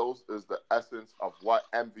versus battles is the essence of what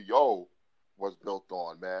MVO was built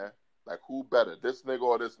on, man. Like who better, this nigga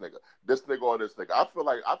or this nigga, this nigga or this nigga? I feel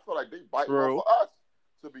like they biting True. off of us.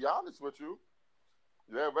 To be honest with you,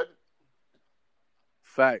 yeah, ready?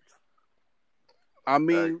 Facts. I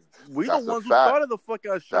mean, we the That's a ones who fact. started the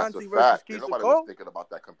fucking That's a Ashanti versus fact. And Keisha nobody was Cole. thinking about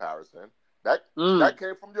that comparison. That Mm,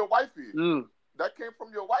 came from your wifey. mm. That came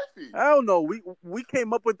from your wifey. I don't know. We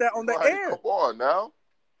came up with that on the Like, air. come on now.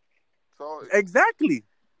 So, Exactly.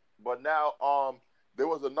 but now, there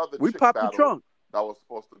was another We chick popped the battle trunk. that was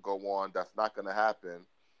supposed to go on. That's not going to happen,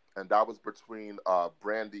 and that was between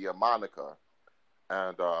Brandy and Monica.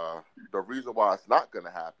 And the reason why it's not going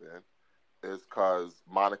to happen is because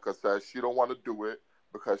Monica says she don't want to do it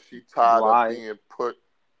because she tired Why? of being put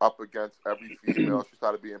up against every female. She's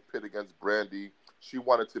tired of being pit against Brandy. She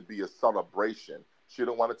wanted to be a celebration. She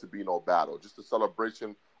didn't want it to be no battle, just a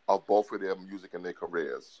celebration of both of their music and their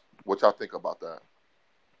careers. What y'all think about that?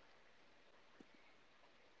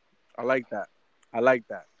 I like that. I like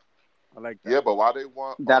that. Yeah, but why they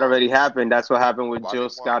want That already happened. That's what happened with why Jill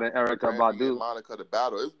they Scott want and Erica Brandy and Badu. Monica to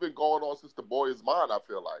battle? It's been going on since The Boy Is Mine, I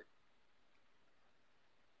feel like.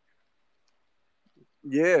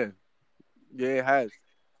 Yeah. Yeah, it has.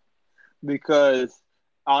 Because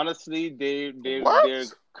honestly, What? they're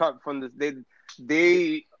cut from this.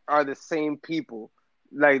 They are the same people.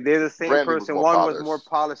 Like they're the same Brandy was person. more One was polished. more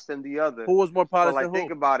polished than the other. Who was more But polished like, than think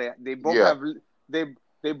who? about it. They both Yeah. have.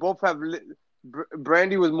 They both have.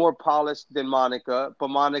 Brandy was more polished than Monica, but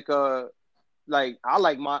Monica, like I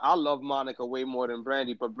love Monica way more than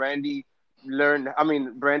Brandy. But Brandy learned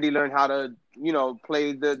how to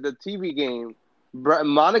play the TV game.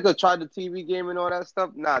 Monica tried the TV game and all that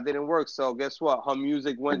stuff. Nah, it didn't work. So guess what? Her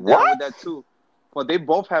music went down with that too. But they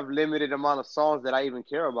both have limited amount of songs that I even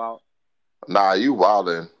care about. Nah, you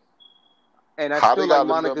wildin'. And I How still they like got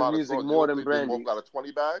a limited Monica's amount of music songs? more You don't than think they Brandy. both got a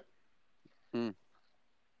 20 bag? Hmm.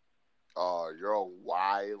 Oh, you're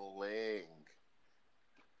wilding.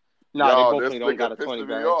 Nah, Yo, they this don't got nigga a 20 pissing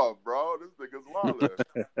me bag. off, bro. This nigga's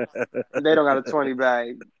wildin'. They don't got a 20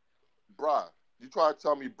 bag. Bruh, you try to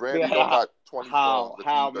tell me Brandy Yeah, don't got 20 songs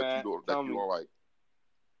how, that man? you Tell me. don't like.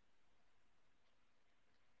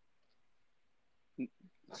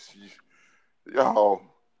 Yo,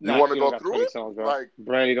 you Nah, want to she go don't got through 20 it? songs, bro. Like,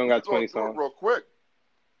 Brandy don't we got can go 20 through it songs. real quick.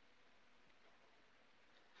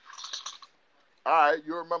 All right,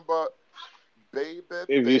 you remember Baby,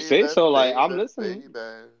 If you say so, like, I'm listening.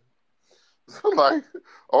 Baby. Like,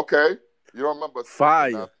 okay. You don't remember sitting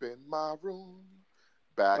Fire. up in my room,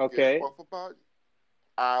 back Okay. and forth about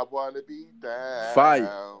I want to be down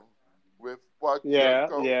Fire. with what Yeah, you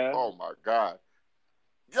go. yeah. Oh, my God.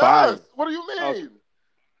 Yes. Fire. What do you mean? Okay.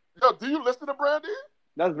 Yo, do you listen to Brandy?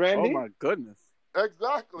 That's Brandy? Oh my goodness.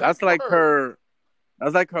 Exactly. That's like Word. her.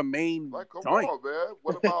 That's like her main Like, come joint. on, man.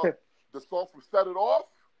 What about the song from Set It Off?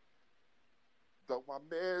 Though I'm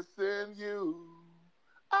missing you,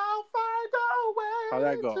 I'll find a way. How'd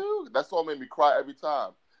that go? To... That song made me cry every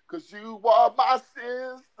time. Because you are my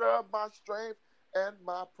sister, my strength, and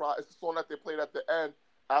my pride. It's the song that they played at the end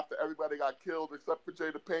after everybody got killed except for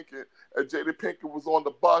Jada Pinkett. And Jada Pinkett was on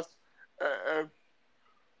the bus. And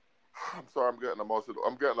I'm sorry, I'm getting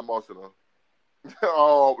emotional.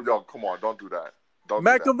 Oh, yo, come on. Don't do that. Don't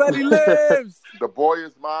do that. Machiavelli lives. The Boy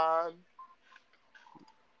Is Mine.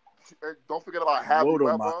 Don't forget about Have Will You don't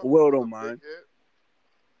Ever. mind. Will don't The big mind. hit.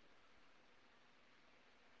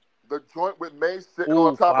 The joint with Mace sitting Ooh,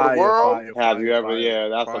 on top of the fire, world. fire, Have fire, you ever? fire,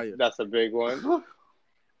 Yeah, fire. that's a big one.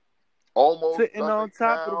 Almost Sitting doesn't on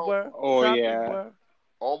top count. of the world. Oh, top yeah. Of the world.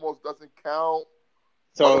 Almost doesn't count.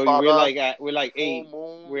 So What about we're us? like Full 8.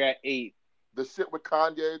 Moon. We're at 8. The shit with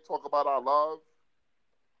Kanye. Talk about our love.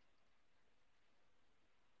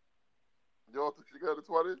 You don't think she got a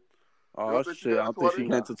 20? Oh think she shit! got I don't a think she 20?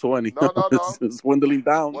 went to 20. No. It's dwindling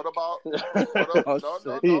down. What about? Oh, No.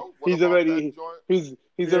 shit. What He's about already that joint? he's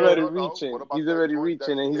Yeah. already No. reaching. What about He's that already joint reaching,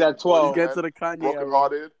 that and he he's made at with Boys 12. Get Men? to the Kanye Broken era.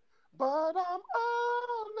 Hearted. But I'm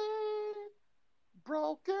only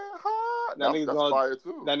broken heart. That's fire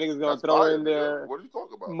too. That nigga's gonna That's throw fire, in there nigga. What are you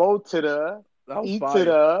talking about? mo to the, That was e to fire.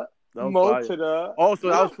 the, That was mo fire. to the. Oh, so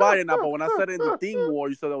that was fire now. But when I said it in the theme war,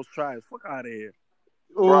 you said that was trash. Fuck out of here.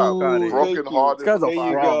 Ooh, Broken thank you. Hearted Guys was are There you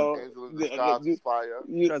fire. fraud. go. Angel in Disguise was fire.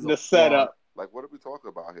 Guys The are setup. Like, what are we talking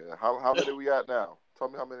about here? How many we at now? Tell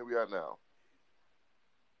me how many we at now.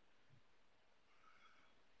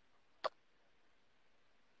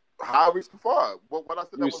 How I reached too far? What I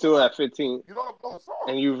said that You're was still enough. at 15, You don't have no song.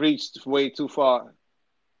 and you've reached way too far.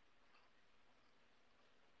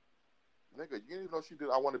 Nigga, you didn't even know she did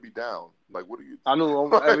I Want to Be Down. Like, what are you... I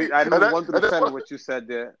knew I knew 1% of what you said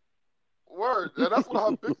there. Word. And that's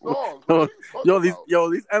one of her big songs. What are you talking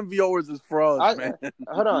about? These MVOers is frauds, man.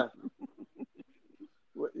 Hold on.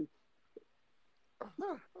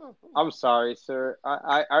 I'm sorry, sir.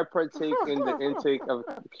 I partake in the intake of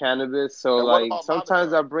cannabis, so like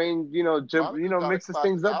sometimes our brain, mixes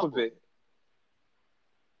things up a bit.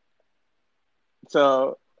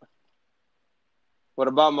 So, what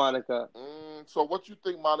about Monica? So what you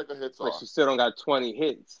think Monica hits are? But she still don't got 20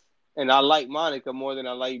 hits, and I like Monica more than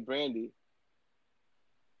I like Brandy.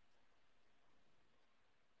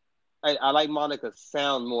 I like Monica's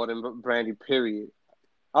sound more than Brandy. Period.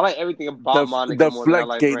 I like everything about Monica more than I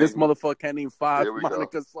like Brandy. This motherfucker can't even five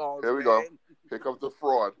Monica songs. Here we go. Here comes the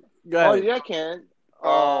fraud. Oh yeah, I can.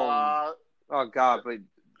 Oh God, but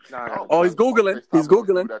nah. He's googling. He's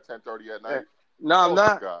googling. At 10:30 at night. No, I'm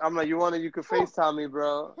not. God. I'm like, you can FaceTime me,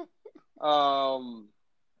 bro.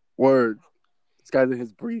 Word. This guy's in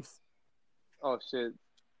his briefs. Oh shit.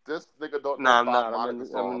 This nigga don't know. Nah, I'm not.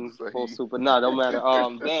 I'm in full super. Nah, don't matter.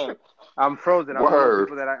 Damn. I'm frozen. I'm one of those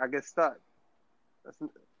people that I get stuck.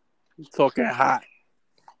 He's talking hot.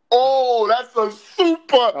 Oh, that's a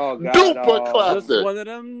super duper classic. Just one of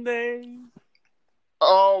them days.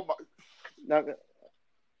 Oh my.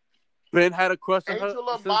 Ben had a crush on her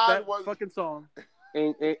since that fucking song.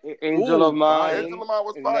 Angel of Mine. Angel of Mine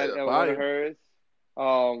was fire. That one of hers.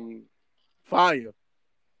 Fire.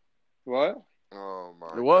 What? Oh my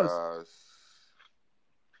gosh.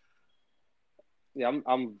 Yeah,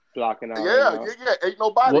 I'm blocking out. Yeah. Ain't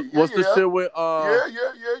nobody. What's the shit with Yeah.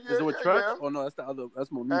 Is it with Tretch? Oh no, that's the other. That's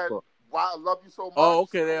Monique. Why I Love You So Much. Oh,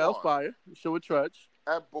 okay, that was fire. Shit with Tretch.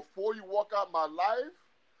 And Before You Walk Out My Life,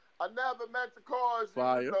 I never meant to cause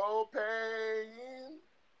you no pain.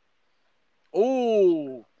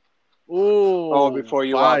 Ooh. Before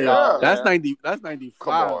you walk out. That's 90. That's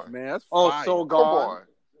 95, man. That's fire. So gone.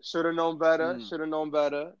 Should have known better. Should have known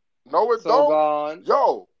better. No, it's so gone.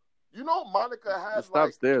 Yo, Monica has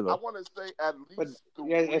stops there, though. I want to say at least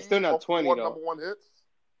it's still not 20 though. Number one hits.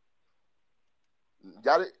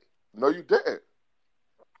 Got it? No, you didn't.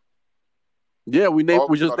 Yeah, we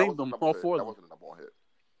just named them all four. That wasn't a number one hit.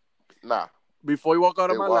 Nah. Before You Walk Out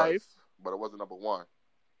of My Life, but it wasn't number one.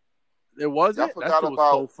 It wasn't. That shit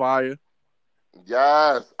was so fire.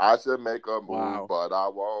 Yes, I should make a move, but I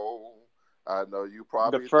won't. I know you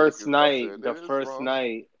probably the first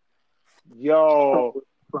night. Yo,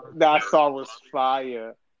 that song was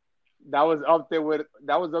fire. That was up there with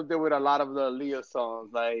a lot of the Aaliyah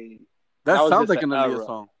songs. Like that sounds like an Aaliyah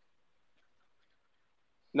song.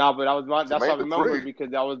 No, but that's what I remember because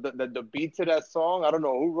that was the beat to that song. I don't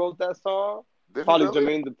know who wrote that song. Probably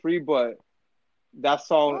Jermaine Dupri, but that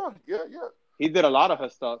song. Yeah. He did a lot of her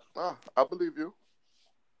stuff. I believe you.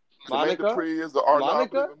 Monica? Jermaine Dupri is the artist.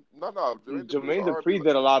 Monica? No. Jermaine Dupri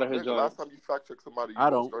did a lot of her joints. Last time you fact check somebody, you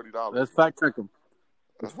lost $30. Let's fact check him.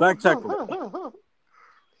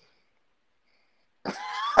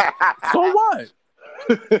 So what?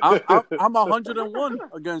 I'm 101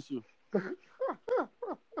 against you.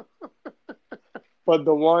 But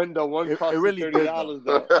the one cost really $30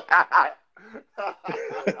 though.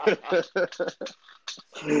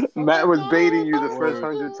 Matt was baiting you the first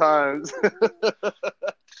 100 times.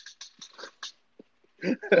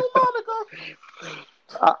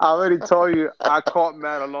 I already told you I caught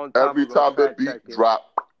Matt a long time Every ago. Time the beat drop.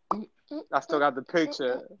 I still got the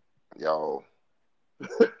picture. Yo.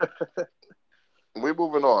 We're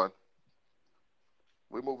moving on.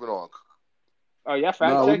 Oh, yeah,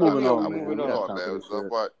 fact checking? I'm moving on, man. So,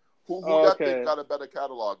 but who y'all think got a better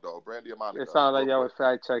catalog, though? Brandy or Monica? It sounds like y'all was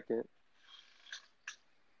fact checking.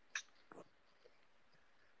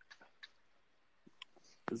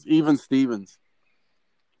 It's even Stevens.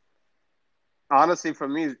 Honestly, for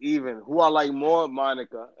me, it's even. Who I like more,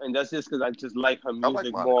 Monica, and that's just because I just like her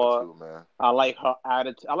music more. Too, man. I like her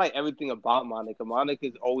attitude. I like everything about Monica.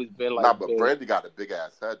 Monica's always been like. Nah, but Brandy got a big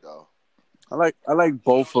ass head though. I like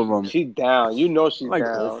both of them. She down. You know she's like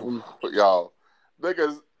down. But y'all,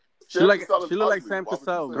 niggas. She look like Sam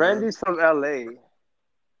Cassell. Brandy's from LA.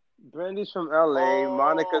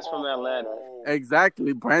 Monica's from Atlanta.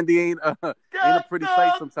 Exactly. Brandy ain't a pretty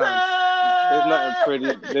face sometimes. There's nothing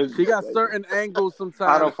pretty. She got certain angles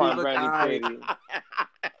sometimes. I don't find Brandy pretty.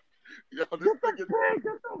 Yo, this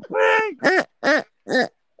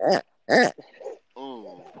nigga.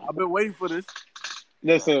 I've been waiting for this.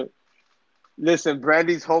 Listen.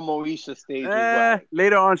 Brandy's Homoisha stage is whack.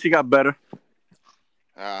 Later on, she got better.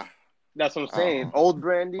 That's what I'm saying. Old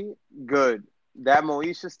Brandy, good. That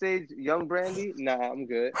Moesha stage, young Brandy, nah, I'm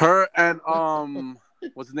good. Her and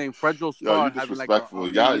what's his name, Fredro Yo, Starr you having like a disrespectful.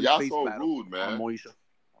 million Y'all face so battle rude, on man. Moesha.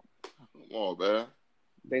 Come on, man.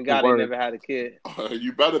 Thank God they never had a kid.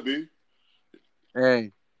 You better be.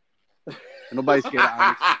 Hey, nobody scared of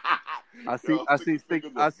Onyx. Yo, I see Sticky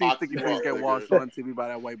you Face up, get nigga. washed on TV by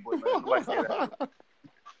that white boy, man. Nobody scared of him.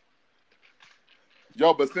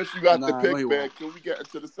 Yo, but since you got the Nah, no, he pick, man, won't. can we get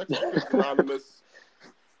into the Sexy Picks Anonymous?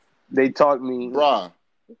 They taught me. Bruh,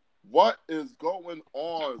 what is going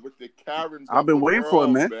on with the Karens I've of been the waiting for it,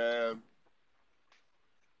 world, man.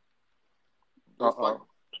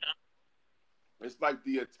 It's like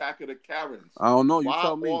the attack of the Karens. I don't know. You Why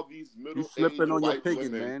tell me. all these You middle-aged slipping on your white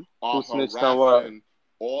pigging, women man. are Who snitched on what? harassing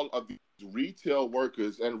all of these retail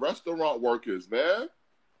workers and restaurant workers, man?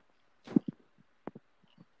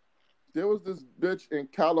 There was this bitch in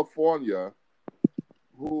California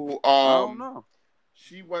who I don't know.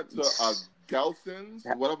 she went to a Gelson's,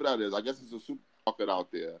 whatever that is. I guess it's a supermarket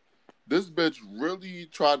out there. This bitch really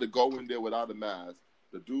tried to go in there without a mask.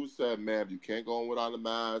 The dude said, "Ma'am, you can't go in without a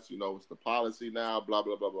mask. You know, it's the policy now, blah,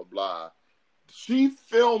 blah, blah, blah, blah." She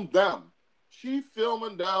filmed them. She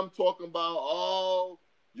filming them talking about, "Oh,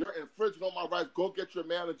 you're infringing on my rights. Go get your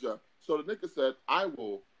manager." So the nigga said, "I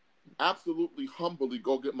will absolutely humbly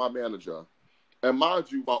go get my manager." And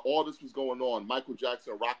mind you, while all this was going on, Michael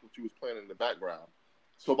Jackson Rock With You was playing in the background.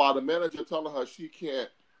 So while the manager telling her she can't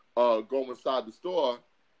go inside the store,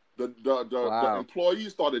 the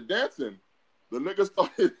employees started dancing. The nigga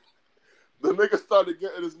started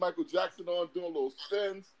getting his Michael Jackson on, doing little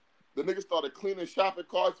spins. The nigga started cleaning shopping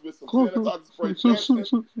carts with some sanitizer spray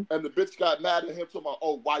dancing. And the bitch got mad at him talking about,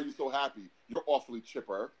 "Oh, why you so happy? You're awfully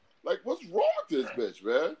chipper." Like, what's wrong with this bitch,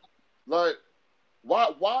 man? Like,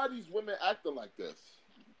 why are these women acting like this?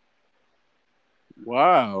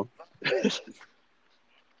 Wow.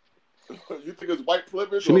 You think it's white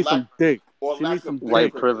privilege She needs some dick. or She lack needs some of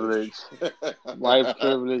White dick. privilege. White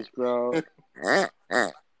privilege, bro.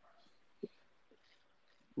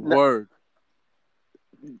 Word.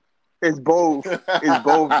 It's both. It's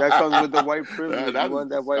both. That comes with the white privilege. That You want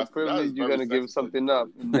that white disgusting. That privilege, is you're very gonna give sexist, something lady. up.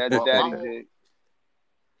 And that's But daddy my-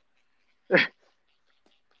 dick.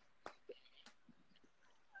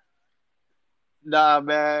 Nah,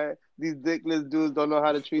 man. These dickless dudes don't know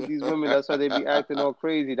how to treat these women. That's why they be acting all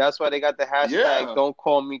crazy. That's why they got the hashtag Yeah. "Don't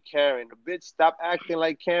call me Karen." Bitch, stop acting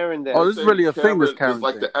like Karen then. Oh, this is really a thing, this Karen is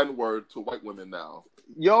like thing. the N-word to white women now.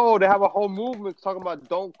 Yo, they have a whole movement talking about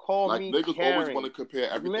 "Don't call Like, me niggas Karen." always want to compare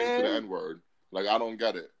everything to the Man. N-word. Like, I don't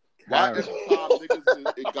get it. Why Karen. every time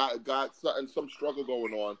niggas got some struggle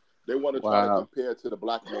going on, they want to try to Wow. compare to the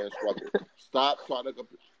black man's struggle. Stop trying to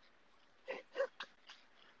compare.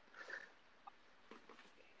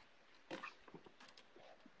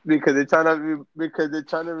 Because they're trying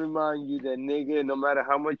to remind you that, nigga, no matter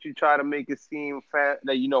how much you try to make it seem that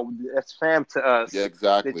that's fam to us. Yeah,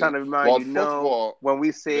 exactly. They're trying to remind you, first of all, when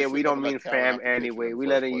we say they it, we should don't never mean let Karen fam out the kitchen anyway. in We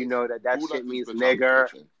the first letting you place. know that Who let shit this means bitch out the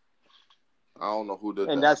nigger, kitchen? I don't know who did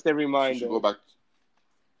that. and that's the She reminder. should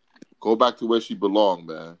go back to where she belonged,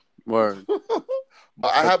 man. Word.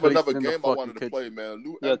 But I have Place another in the game I fucking wanted to kitchen. play, man.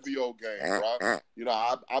 New Yes. MVO game, bro. You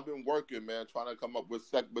know, I've been working, man, trying to come up with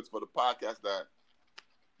segments for the podcast that.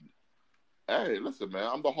 Hey, listen, man.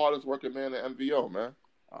 I'm the hardest working man in MVO, man.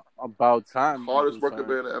 About time. Hardest you working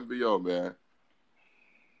concerned. man in MVO, man.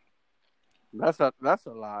 That's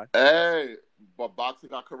a lie. Hey, but boxing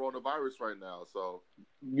got coronavirus right now, so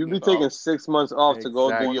You be know. taking 6 months off to go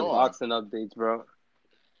do Exactly. your boxing updates, bro.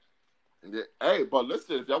 yeah. Hey, but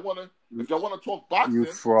listen, if y'all wanna talk boxing, You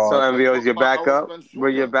So fraud. MVO is your Talk about backup. Errol Spence Where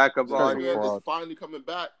your Jr. backup This That's on a man here? is fraud. finally coming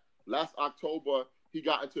back. Last October, he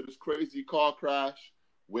got into this crazy car crash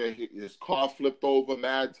where his car flipped over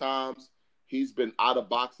mad times. He's been out of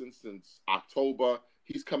boxing since October.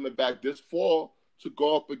 He's coming back this fall to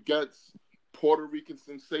go up against Puerto Rican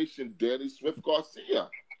sensation Danny Swift Garcia.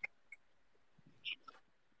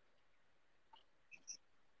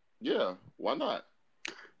 Yeah, why not?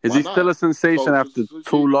 Is Why he not? still a sensation So, after see-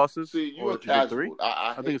 two losses? See, you or a is it three? casual.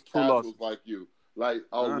 I think hate it's two casuals losses. like you. Like,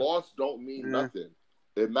 a loss don't mean Yeah. nothing.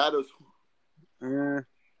 It matters.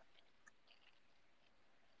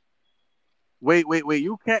 Wait.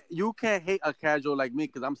 You can't hate a casual like me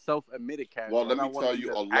because I'm self-admitted casual. Well, let I'm me not one tell of you,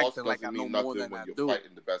 these a that's loss acting like I doesn't know mean more nothing than when I you're do.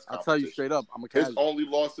 fighting the best I'll competition. tell you straight up, I'm a His casual. only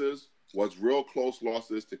losses was real close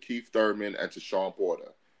losses to Keith Thurman and to Sean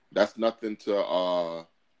Porter. That's nothing to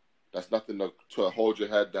hold your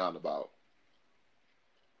head down about.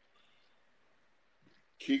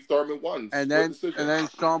 Keith Thurman won. And split then decision.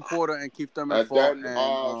 Sean Porter and Keith Thurman And fought. then And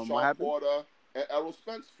what Sean happened? Porter and Errol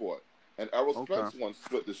Spence fought. And Errol Okay. Spence won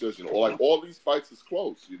split decision. Or like all these fights is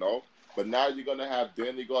close, But now you're gonna have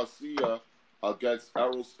Danny Garcia against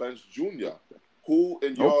Errol Spence Jr. Who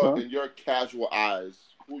in Okay. your casual eyes,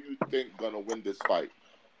 who you think gonna win this fight?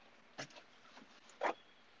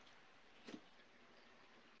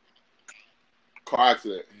 Car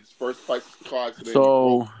accident. His first fight car accident.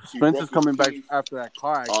 So He Spencer's broke his coming back teeth. after that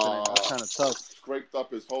car accident. That's kind of tough. Scraped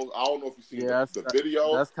up his whole. I don't know if you've seen Yeah, the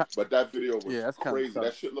video, that's but that video was that's kind of crazy. tough.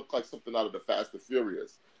 That shit looked like something out of the Fast and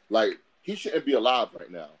Furious. Like he shouldn't be alive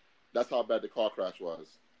right now. That's how bad the car crash was.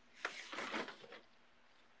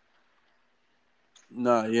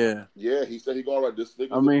 Nah, yeah. Yeah, he said he gonna run this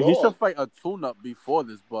nigga's I mean, a he dog. should fight a tune-up before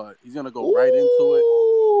this, but he's gonna go right into it.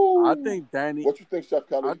 I think Danny. What you think, Chef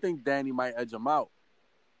Kelly? I think Danny might edge him out.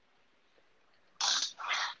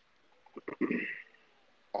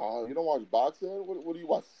 You don't watch boxing? What do you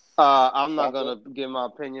watch? I'm not gonna give my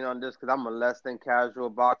opinion on this because I'm a less than casual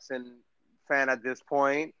boxing fan at this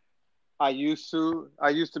point. I used to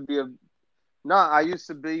be De La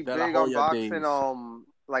big on Hoya boxing. days.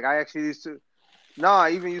 Like I actually used to. No,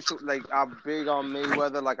 I even used to like. I'm big on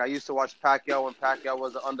Mayweather. Like I used to watch Pacquiao when Pacquiao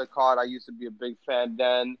was an undercard. I used to be a big fan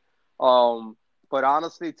then. But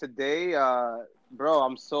honestly, today, bro,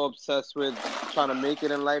 I'm so obsessed with trying to make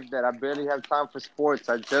it in life that I barely have time for sports.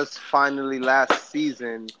 I just finally last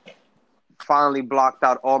season blocked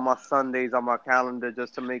out all my Sundays on my calendar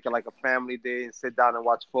just to make it like a family day and sit down and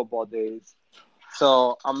watch football days.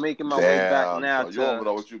 So I'm making my way back now so you don't even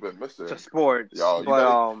know what you've been missing. to sports. Yo, you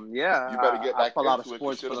better get back I follow a lot of into it.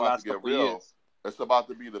 sports Shit for the about last to get couple real. years. It's about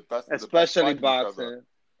to be the best of the best Especially fighting each other. boxing.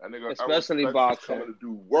 That nigga Especially Errol Spence boxing. is coming to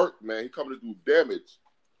do work, man. He's coming to do damage.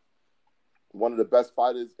 One of the best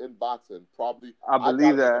fighters in boxing, probably. I believe got him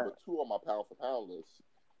at that. number 2 on my pound for pound list.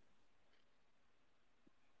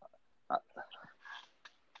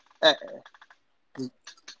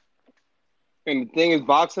 And the thing is,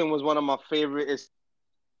 boxing was one of my favorite.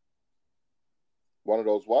 One of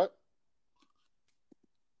those what?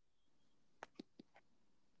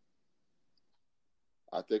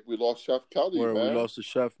 I think we lost Chef Kelly, man. We lost the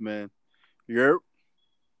chef, man. Yep.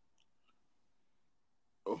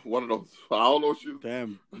 One of those. I don't know.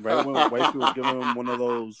 Damn. Right when Wifey was giving him one of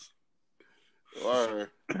those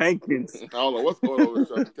spankings. I don't know what's going on with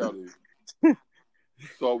Chef Kelly.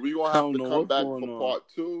 So we're going to have to come back for part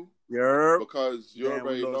 2. Yep. Because you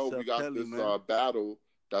already know we got Kelly, this battle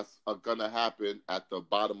that's going to happen at the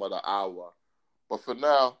bottom of the hour. But for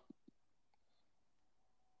now...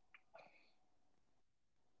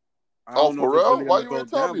 for real? Really why you didn't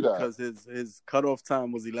tell me that? Because his cutoff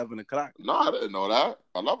time was 11 o'clock. No, I didn't know that.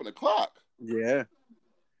 11 o'clock. Yeah.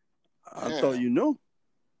 I thought you knew.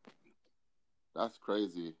 That's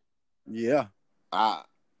crazy. Yeah. Damn.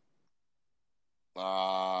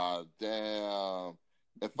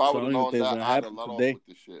 If I would have known that, I'd have let off with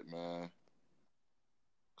the shit, man.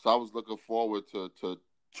 Because I was looking forward to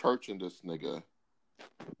churching this nigga.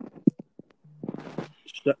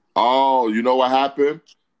 Oh, you know what happened?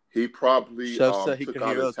 He probably took out his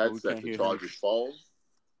headset to charge his phone.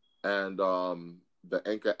 And the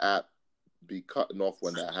Anchor app be cutting off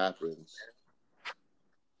when that happens.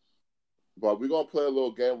 But we're going to play a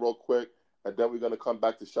little game real quick. And then we're going to come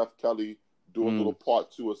back to Chef Kelly, do a little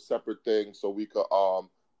part 2, a separate thing, so we could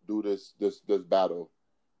do this battle.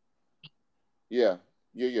 Yeah.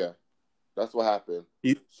 That's what happened.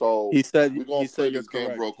 He said we're going to play this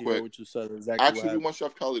game real quick. What you said, exactly. Actually, we want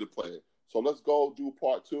Chef Kelly to play it. So let's go do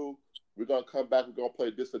part 2. We're going to come back. We're going to play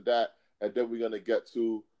this or that. And then we're going to get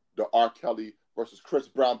to the R. Kelly versus Chris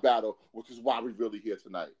Brown battle, which is why we're really here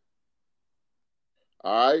tonight.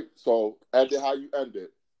 All right? So end it how you end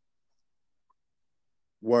it.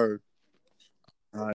 Word.